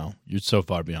even know. You're so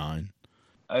far behind.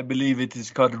 I believe it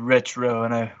is called retro,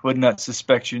 and I would not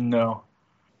suspect you know.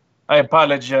 I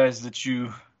apologize that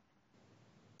you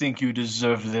think you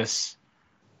deserve this.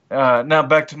 Now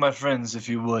back to my friends, if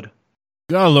you would.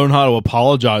 You gotta learn how to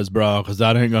apologize, bro, because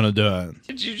that ain't gonna do it.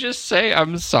 Did you just say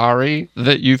I'm sorry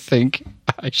that you think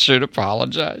I should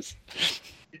apologize?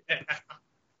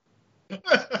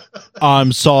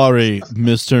 I'm sorry,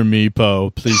 Mr.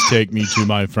 Meepo. Please take me to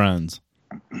my friends.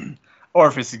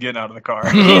 Orpheus is getting out of the car.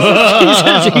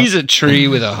 He's a tree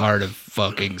with a heart of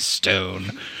fucking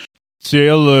stone. See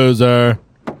you, loser.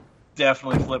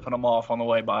 Definitely flipping them off on the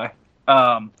way by.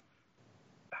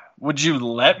 Would you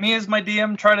let me, as my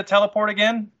DM, try to teleport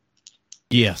again?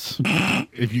 Yes.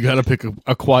 If you gotta pick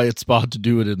a quiet spot to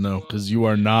do it in, though, because you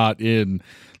are not in.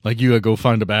 Like, you gotta go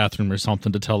find a bathroom or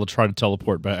something to try to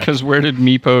teleport back. Because where did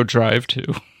Meepo drive to?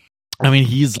 I mean,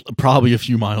 he's probably a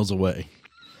few miles away.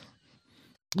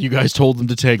 You guys told him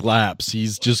to take laps.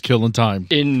 He's just killing time.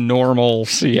 In normal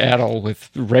Seattle with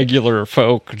regular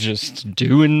folk just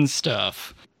doing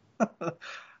stuff. And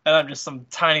I'm just some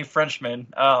tiny Frenchman.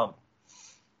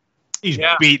 He's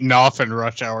beaten off in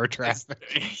rush hour traffic.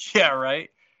 Yeah, right.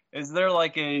 Is there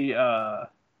like a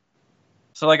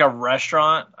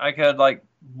restaurant I could like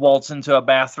waltz into a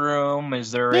bathroom?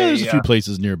 Is there there's a few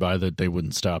places nearby that they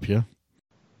wouldn't stop you.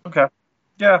 Okay.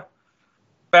 Yeah.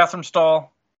 Bathroom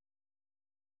stall.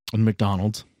 And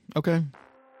McDonald's. Okay.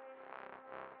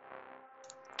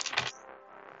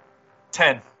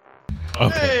 10.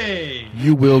 Okay. Hey!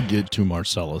 You will get to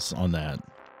Marcellus on that.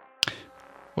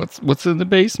 What's in the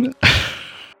basement?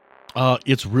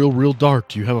 It's real dark.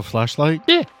 Do you have a flashlight?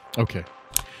 Yeah. Okay.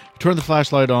 You turn the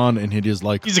flashlight on, and it is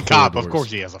like He's a cop. Of corridors.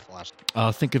 course he has a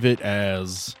flashlight. Think of it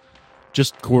as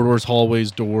just corridors,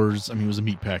 hallways, doors. I mean, it was a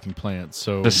meatpacking plant,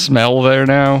 so The smell there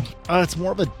now? it's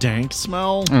more of a dank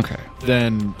smell Okay.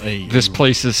 than a. This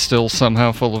place is still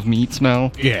somehow full of meat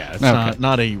smell? Yeah, it's Okay.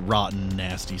 not a rotten,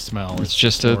 nasty smell. It's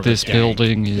just more that of a this dank.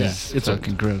 building Yeah, is it's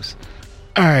fucking gross.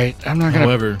 All right, I'm not gonna.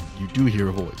 However, you do hear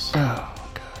a voice. Oh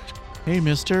god! Hey,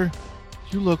 Mister,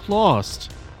 you look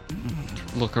lost.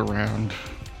 Look around.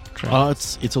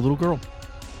 It's a little girl.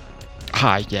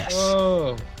 Hi, yes.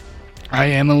 Oh. I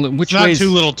am a. Which It's not way's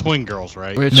two little twin girls,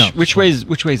 right? which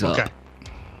way's up? Okay.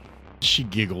 She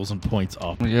giggles and points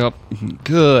up. Yep.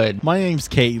 Good. My name's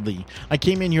Kaylee. I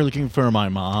came in here looking for my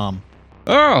mom.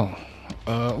 Oh.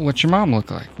 What's your mom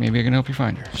look like? Maybe I can help you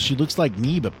find her. She looks like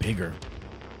me, but bigger.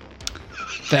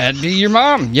 That'd be your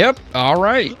mom. Yep. All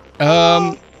right.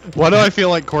 Why do I feel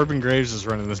like Corbin Graves is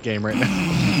running this game right now?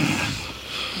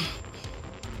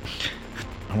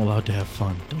 I'm allowed to have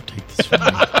fun. Don't take this from me.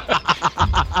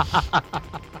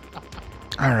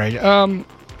 All right.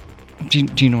 Do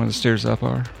you know where the stairs up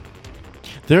are?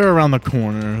 They're around the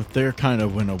corner. They're kind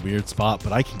of in a weird spot,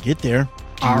 but I can get there.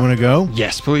 Do you want to go?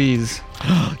 Yes, please.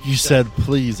 You said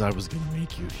please. I was going to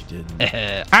make you if you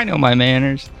didn't. I know my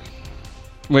manners.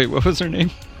 Wait, what was her name?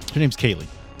 Her name's Kaylee.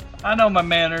 I know my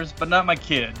manners, but not my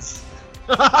kids.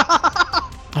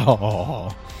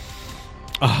 Oh.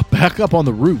 Back up on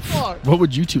the roof. What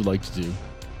would you two like to do?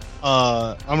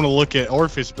 I'm gonna look at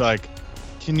Orpheus and be like,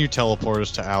 can you teleport us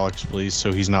to Alex, please,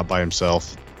 so he's not by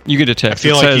himself? You get a I text.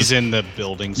 feel that like says, he's in the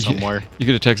building somewhere. You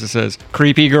get a text that says,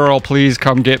 "Creepy girl, please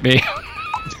come get me."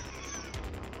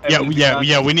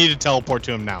 Yeah, we need to teleport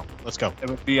to him now. Let's go. I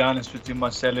would be honest with you,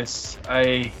 Marcellus.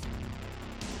 I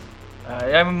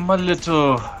am a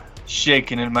little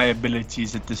shaken in my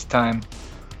abilities at this time.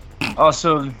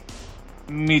 Also,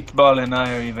 Meatball and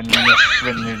I are even less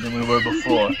friendly than we were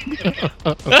before.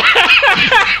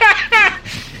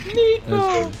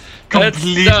 Meatball.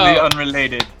 Completely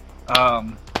unrelated.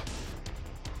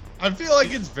 I feel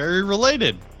like it's very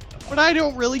related, but I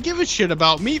don't really give a shit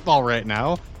about Meatball right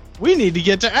now. We need to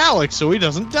get to Alex so he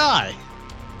doesn't die.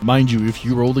 Mind you, if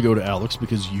you roll to go to Alex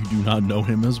because you do not know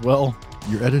him as well,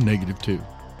 you're at a -2.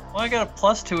 Well, I got a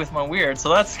 +2 with my weird, so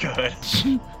that's good.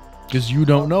 Because you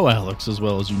don't know Alex as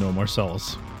well as you know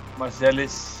Marcellus.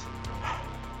 Marcellus,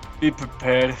 be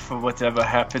prepared for whatever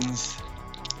happens.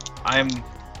 I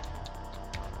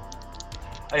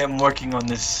am working on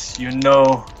this. You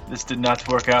know this did not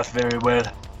work out very well.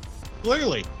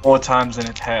 Clearly. More times than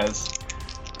it has.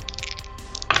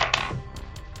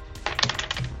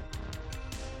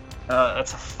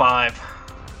 That's a 5.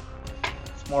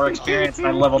 It's more experience and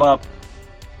I leveled up.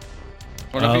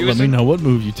 Let me know what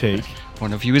move you take.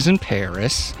 One of you is in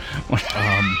Paris.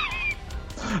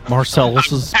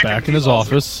 Marcellus is back in his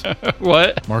office.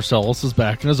 What? Marcellus is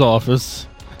back in his office.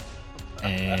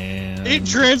 And It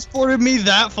transported me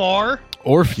that far?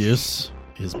 Orpheus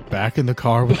is back in the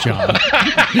car with John.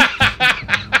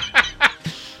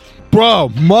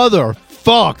 Bro,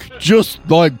 motherfuck. Just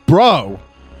like, bro,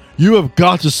 you have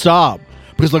got to stop.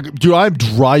 Because, like, dude, I'm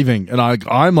driving, and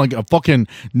I'm like a fucking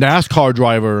NASCAR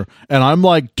driver, and I'm,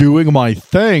 like, doing my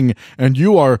thing, and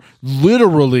you are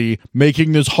literally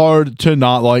making this hard to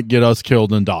not, like, get us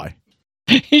killed and die.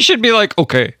 He should be like,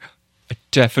 okay, I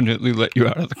definitely let you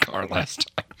out of the car last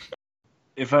time.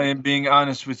 If I am being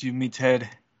honest with you, Meathead,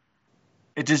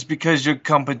 it is because your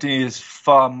company is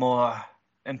far more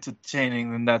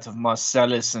entertaining than that of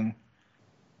Marcellus and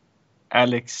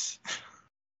Alex.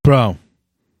 Bro,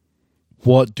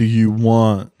 what do you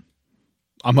want?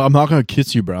 I'm not going to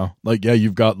kiss you, bro. Like, yeah,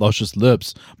 you've got luscious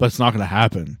lips, but it's not going to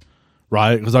happen,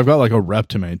 right? Because I've got, like, a rep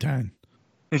to maintain.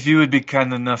 If you would be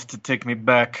kind enough to take me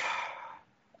back,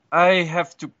 I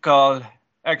have to call.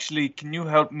 Actually, can you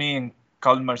help me and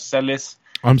call Marcellus?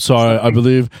 I'm sorry. I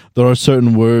believe there are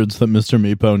certain words that Mr.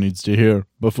 Meepo needs to hear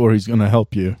before he's going to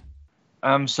help you.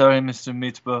 I'm sorry, Mr.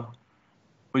 Meatball.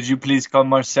 Would you please call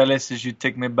Marcellus as you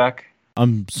take me back?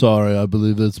 I'm sorry. I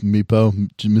believe that's Meepo.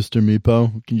 Mr.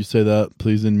 Meepo. Can you say that,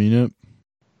 please, and mean it?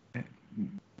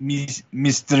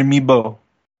 Mr. Meebo.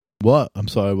 What? I'm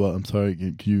sorry. What? I'm sorry.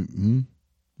 Can you?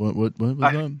 What was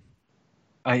that?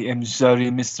 I am sorry,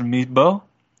 Mr. Meatball.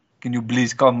 Can you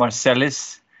please call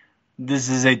Marcellus? This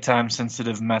is a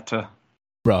time-sensitive matter.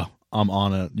 Bro, I'm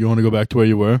on it. You want to go back to where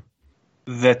you were?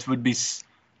 That would be...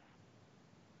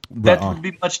 That would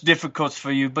be much difficult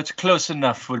for you, but close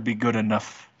enough would be good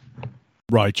enough.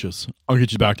 Righteous. I'll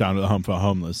get you back down to the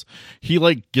homeless. He,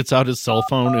 like, gets out his cell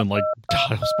phone and, like,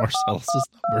 dials Marcellus's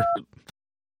number.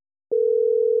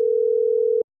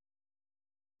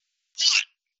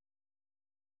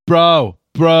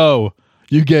 Bro,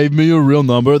 you gave me a real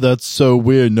number? That's so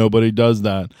weird. Nobody does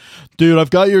that. Dude, I've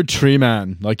got your tree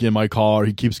man, like, in my car.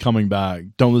 He keeps coming back.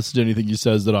 Don't listen to anything he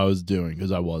says that I was doing,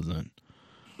 because I wasn't.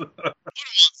 Put him on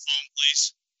phone,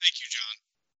 please. Thank you,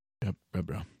 John. Yep,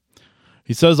 bro.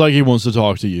 He says, like, he wants to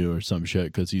talk to you or some shit,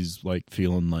 because he's, like,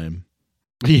 feeling lame.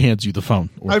 He hands you the phone.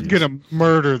 I'm going to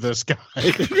murder this guy.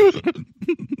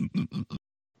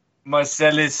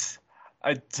 Marcellus,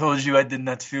 I told you I did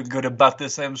not feel good about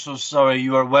this. I am so sorry.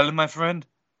 You are well, my friend?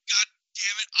 God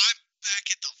damn it. I'm back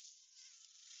at the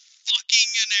fucking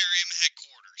Anarium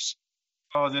headquarters.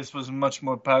 Oh, this was a much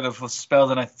more powerful spell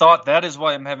than I thought. That is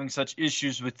why I'm having such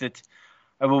issues with it.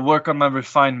 I will work on my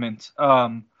refinement.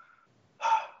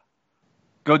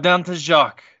 Go down to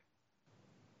Jacques.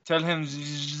 Tell him the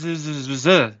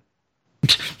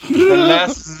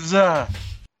last z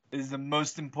is the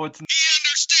most important. He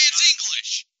understands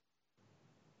English.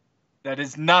 That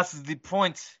is not the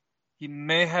point. He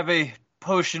may have a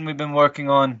potion we've been working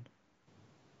on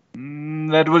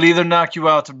that will either knock you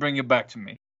out or bring you back to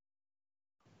me.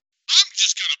 I'm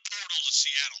just gonna portal to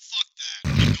Seattle. Fuck that.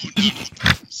 I'm going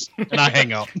down to the and I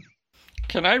hang up.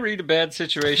 Can I read a bad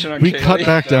situation on We Kaylee? cut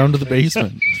back down to the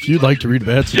basement. If you'd like to read a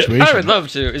bad situation. I would love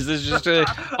to. Is this just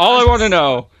all I want to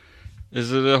know,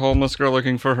 is it a homeless girl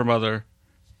looking for her mother?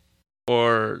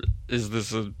 Or is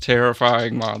this a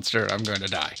terrifying monster? I'm going to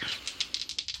die.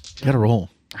 You gotta roll.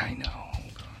 I know.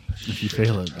 If you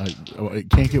fail it, it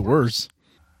can't get worse.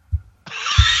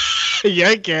 Yeah,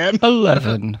 I can.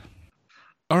 11.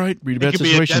 All right, read a bad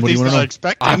situation. What do you want to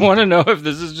know? I want to know if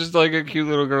this is just like a cute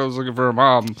little girl who's looking for her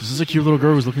mom. This is a cute little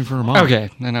girl who's looking for her mom. Okay,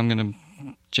 then I'm going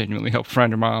to genuinely help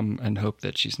find her mom and hope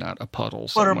that she's not a puddle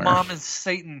somewhere. But her mom is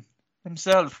Satan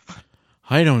himself.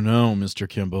 I don't know, Mr.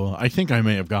 Kimball. I think I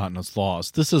may have gotten us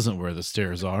lost. This isn't where the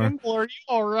stairs are. Kimball, are you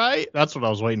all right? That's what I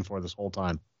was waiting for this whole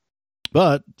time.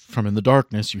 But from in the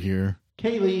darkness, you hear,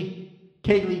 Kaylee,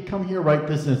 come here right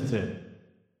this instant.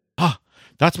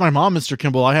 "That's my mom, Mr.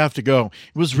 Kimball. I have to go.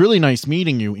 It was really nice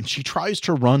meeting you." And she tries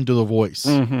to run to the voice.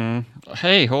 Mm-hmm.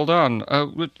 Hey, hold on.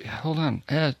 Hold on.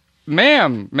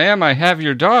 Ma'am, I have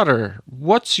your daughter.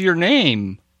 What's your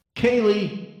name?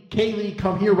 Kaylee,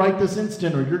 come here right this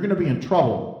instant or you're going to be in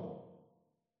trouble.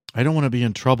 "I don't want to be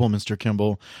in trouble, Mr.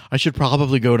 Kimball. I should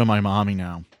probably go to my mommy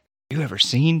now." You ever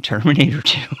seen Terminator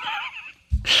 2?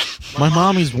 My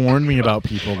mommy's warned me about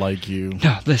people like you.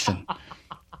 No, listen.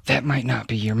 That might not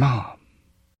be your mom.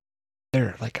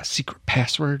 There, like a secret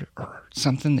password or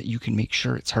something that you can make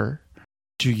sure it's her.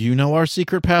 Do you know our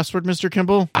secret password, Mr.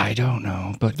 Kimball? I don't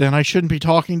know, but... Then I shouldn't be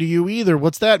talking to you either.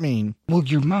 What's that mean? Well,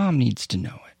 your mom needs to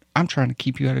know it. I'm trying to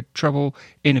keep you out of trouble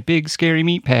in a big, scary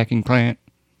meatpacking plant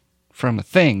from a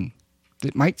thing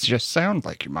that might just sound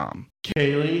like your mom.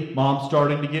 Kaylee, Mom's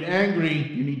starting to get angry.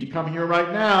 You need to come here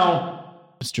right now.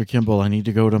 Mr. Kimball, I need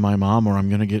to go to my mom or I'm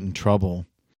going to get in trouble.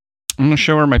 I'm going to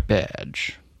show her my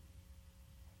badge.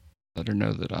 Let her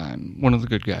know that I'm one of the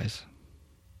good guys.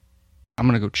 I'm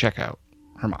going to go check out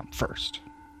her mom first.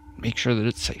 Make sure that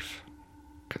it's safe.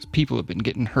 Because people have been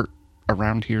getting hurt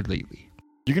around here lately.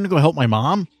 You're going to go help my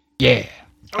mom? Yeah.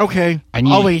 Okay.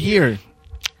 I'll wait here.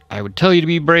 I would tell you to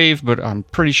be brave, but I'm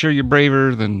pretty sure you're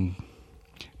braver than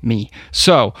me.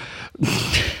 So...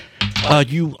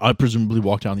 you presumably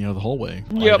walk down the end of the hallway.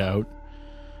 Yep. Right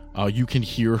out. You can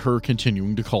hear her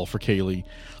continuing to call for Kaylee.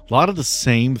 A lot of the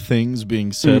same things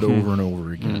being said over and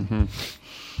over again.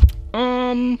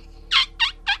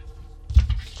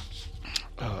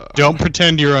 Don't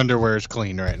pretend your underwear is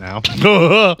clean right now. I'm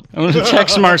going to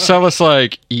text Marcellus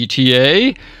like,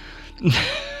 ETA?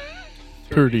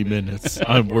 30 minutes.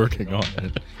 I'm working on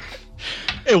it.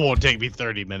 It won't take me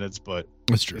 30 minutes, but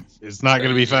That's true. it's not going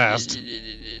to be fast.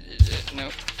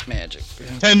 Nope. Magic.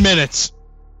 10 minutes.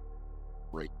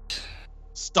 Right.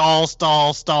 Stall.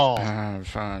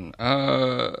 Fine.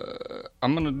 I'm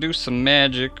going to do some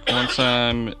magic once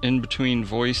I'm in between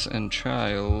voice and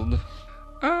child.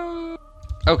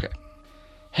 Okay.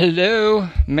 Hello,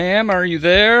 ma'am, are you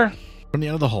there? From the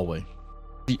end of the hallway.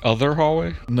 The other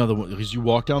hallway? Another one, because you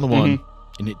walk down the one,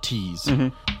 and it tees.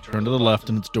 Turn to the left,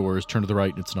 and it's doors. Turn to the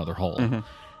right, and it's another hall.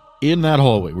 In that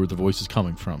hallway, where the voice is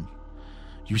coming from,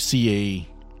 you see a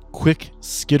quick,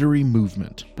 skittery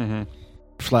movement.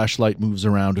 Flashlight moves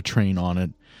around a train on it.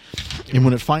 And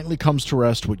when it finally comes to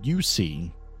rest, what you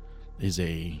see is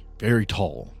a very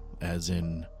tall, as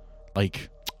in, like,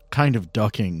 kind of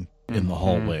ducking in the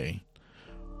hallway,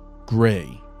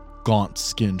 gray,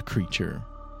 gaunt-skinned creature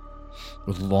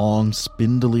with long,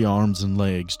 spindly arms and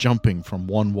legs, jumping from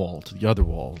one wall to the other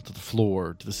wall, to the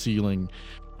floor, to the ceiling.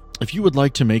 If you would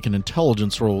like to make an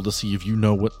intelligence roll to see if you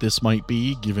know what this might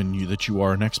be, given you that you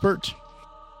are an expert.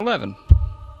 11.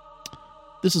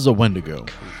 This is a Wendigo.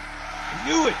 I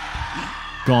knew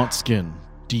it. Gaunt skin,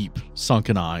 deep,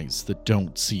 sunken eyes that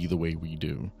don't see the way we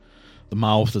do. The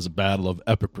mouth is a battle of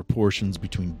epic proportions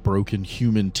between broken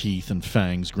human teeth and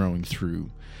fangs growing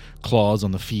through. Claws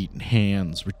on the feet and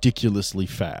hands, ridiculously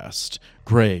fast.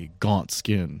 Gray, gaunt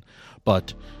skin,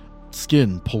 but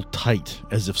skin pulled tight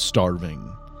as if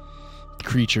starving. The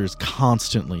creature is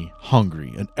constantly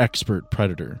hungry, an expert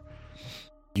predator,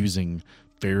 using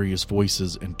various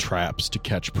voices and traps to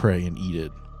catch prey and eat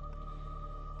it.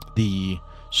 The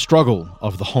struggle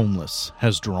of the homeless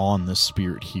has drawn this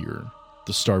spirit here.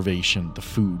 The starvation, the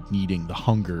food needing, the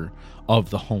hunger of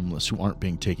the homeless who aren't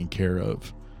being taken care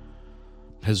of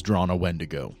has drawn a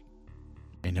Wendigo.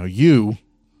 And now you,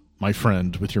 my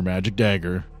friend, with your magic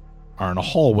dagger, are in a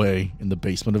hallway in the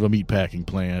basement of a meatpacking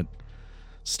plant,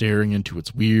 staring into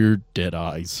its weird, dead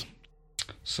eyes.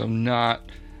 So not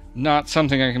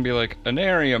something I can be like,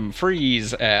 Anarium,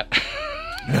 freeze at.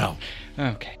 No.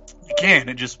 Okay. You can,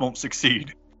 it just won't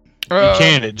succeed. You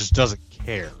can, it just doesn't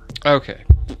care. Okay.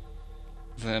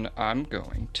 Then I'm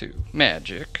going to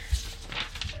magic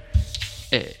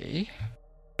a...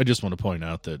 I just want to point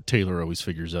out that Taylor always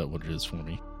figures out what it is for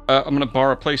me. I'm going to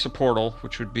borrow place a portal,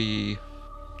 which would be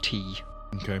T.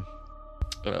 Okay.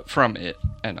 From it,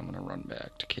 and I'm going to run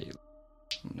back to Caleb.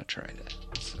 I'm going to try that.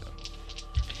 So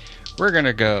we're going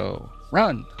to go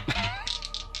run.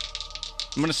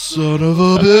 I'm going to... Son of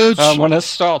a bitch! I'm going to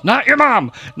stall. Not your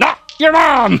mom! Not your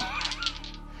mom!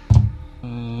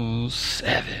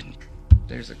 7.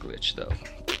 There's a glitch, though.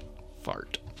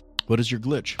 Fart. What is your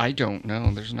glitch? I don't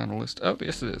know. There's not a list. Oh,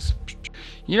 yes, it is.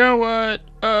 You know what?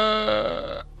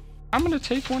 I'm going to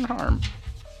take 1 harm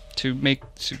to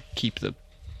keep the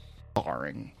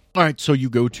barring. All right, so you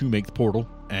go to make the portal,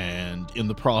 and in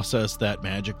the process, that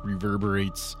magic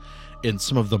reverberates in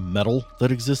some of the metal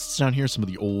that exists down here, some of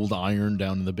the old iron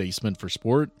down in the basement for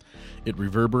sport. It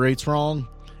reverberates wrong,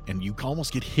 and you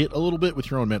almost get hit a little bit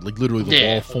with your own metal. Like, literally, the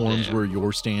wall forms where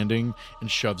you're standing and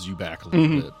shoves you back a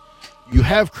little bit. You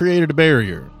have created a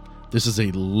barrier. This is a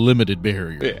limited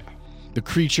barrier. Yeah. The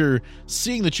creature,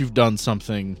 seeing that you've done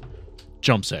something,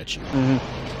 jumps at you.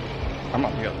 I'm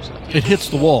on the other side. It hits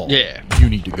the wall. Yeah. You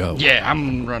need to go. Yeah,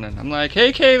 I'm running. I'm like,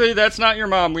 hey, Kaylee, that's not your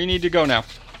mom. We need to go now.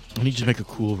 I need you to make a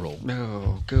cool roll.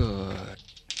 Oh, good.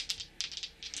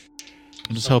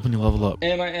 I'm just helping you level up.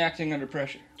 Am I acting under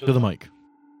pressure? To the mic.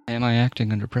 Am I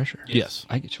acting under pressure? Yes.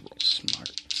 I get to roll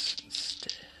smarts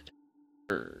instead.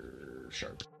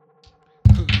 Sharp.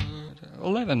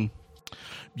 11.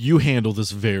 You handle this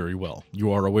very well.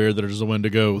 You are aware that there's a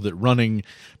Wendigo that running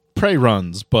prey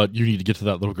runs, but you need to get to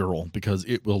that little girl because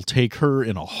it will take her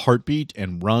in a heartbeat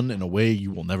and run in a way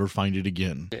you will never find it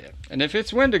again. Yeah. And if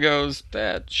it's Wendigos,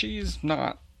 that she's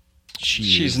not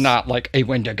She's not like a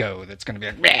Wendigo that's going to be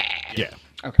like, bah! Yeah.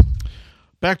 Okay.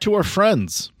 Back to our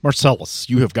friends. Marcellus,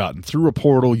 you have gotten through a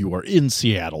portal. You are in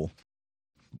Seattle.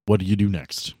 What do you do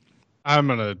next? I'm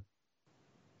going to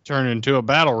turn into a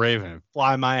battle raven and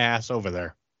fly my ass over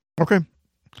there. Okay.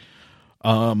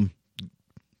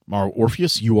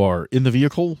 Orpheus, you are in the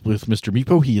vehicle with Mr.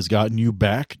 Meepo. He has gotten you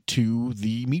back to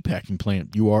the meatpacking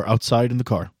plant. You are outside in the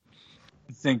car.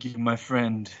 Thank you, my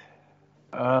friend.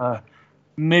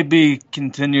 Maybe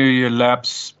continue your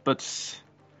laps, but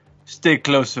stay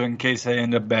closer in case I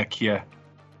end up back here.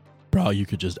 Bro, you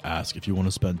could just ask if you want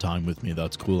to spend time with me.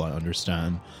 That's cool. I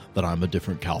understand that I'm a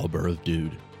different caliber of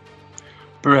dude.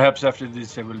 Perhaps after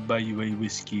this I will buy you a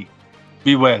whiskey.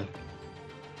 Be well. All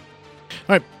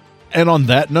right. And on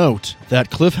that note,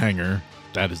 that cliffhanger,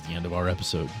 that is the end of our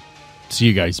episode. See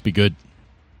you guys. Be good.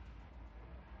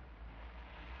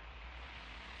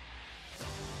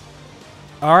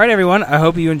 All right, everyone. I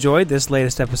hope you enjoyed this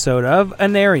latest episode of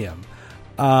Anarium.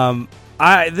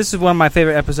 This is one of my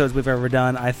favorite episodes we've ever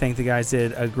done. I think the guys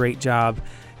did a great job,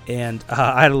 and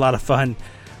I had a lot of fun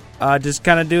just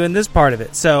kind of doing this part of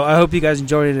it. So I hope you guys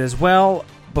enjoyed it as well.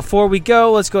 Before we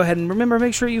go, let's go ahead and remember,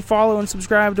 make sure you follow and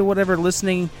subscribe to whatever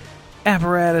listening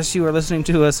apparatus you are listening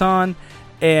to us on,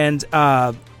 and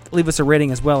leave us a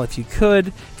rating as well if you could.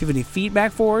 If you have any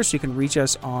feedback for us, you can reach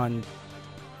us on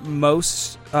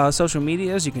most social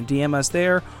medias. You can DM us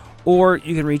there, or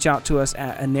you can reach out to us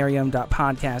at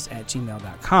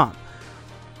anarium.podcast@gmail.com.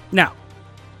 Now,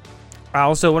 I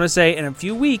also want to say in a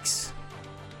few weeks,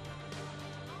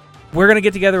 we're going to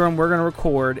get together and we're going to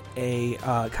record a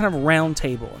kind of round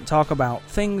table and talk about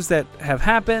things that have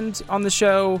happened on the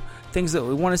show, things that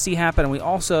we want to see happen, and we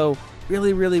also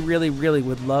really, really, really, really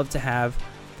would love to have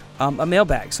a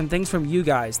mailbag, some things from you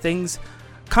guys,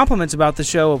 compliments about the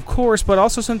show, of course, but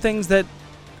also some things that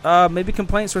maybe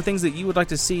complaints or things that you would like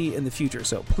to see in the future.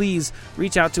 So please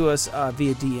reach out to us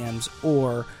via DMs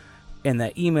or in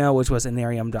that email, which was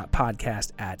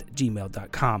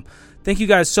inarium.podcast@gmail.com. Thank you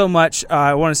guys so much.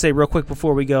 I want to say real quick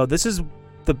before we go, this is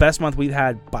the best month we've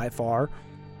had by far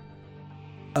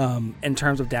in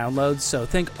terms of downloads. So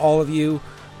thank all of you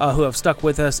who have stuck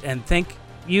with us, and thank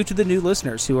you to the new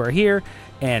listeners who are here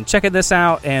and checking this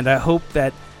out. And I hope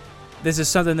that this is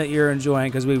something that you're enjoying,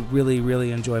 because we really,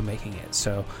 really enjoy making it.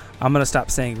 So I'm going to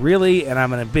stop saying really, and I'm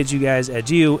going to bid you guys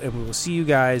adieu, and we will see you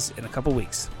guys in a couple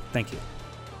weeks. Thank you.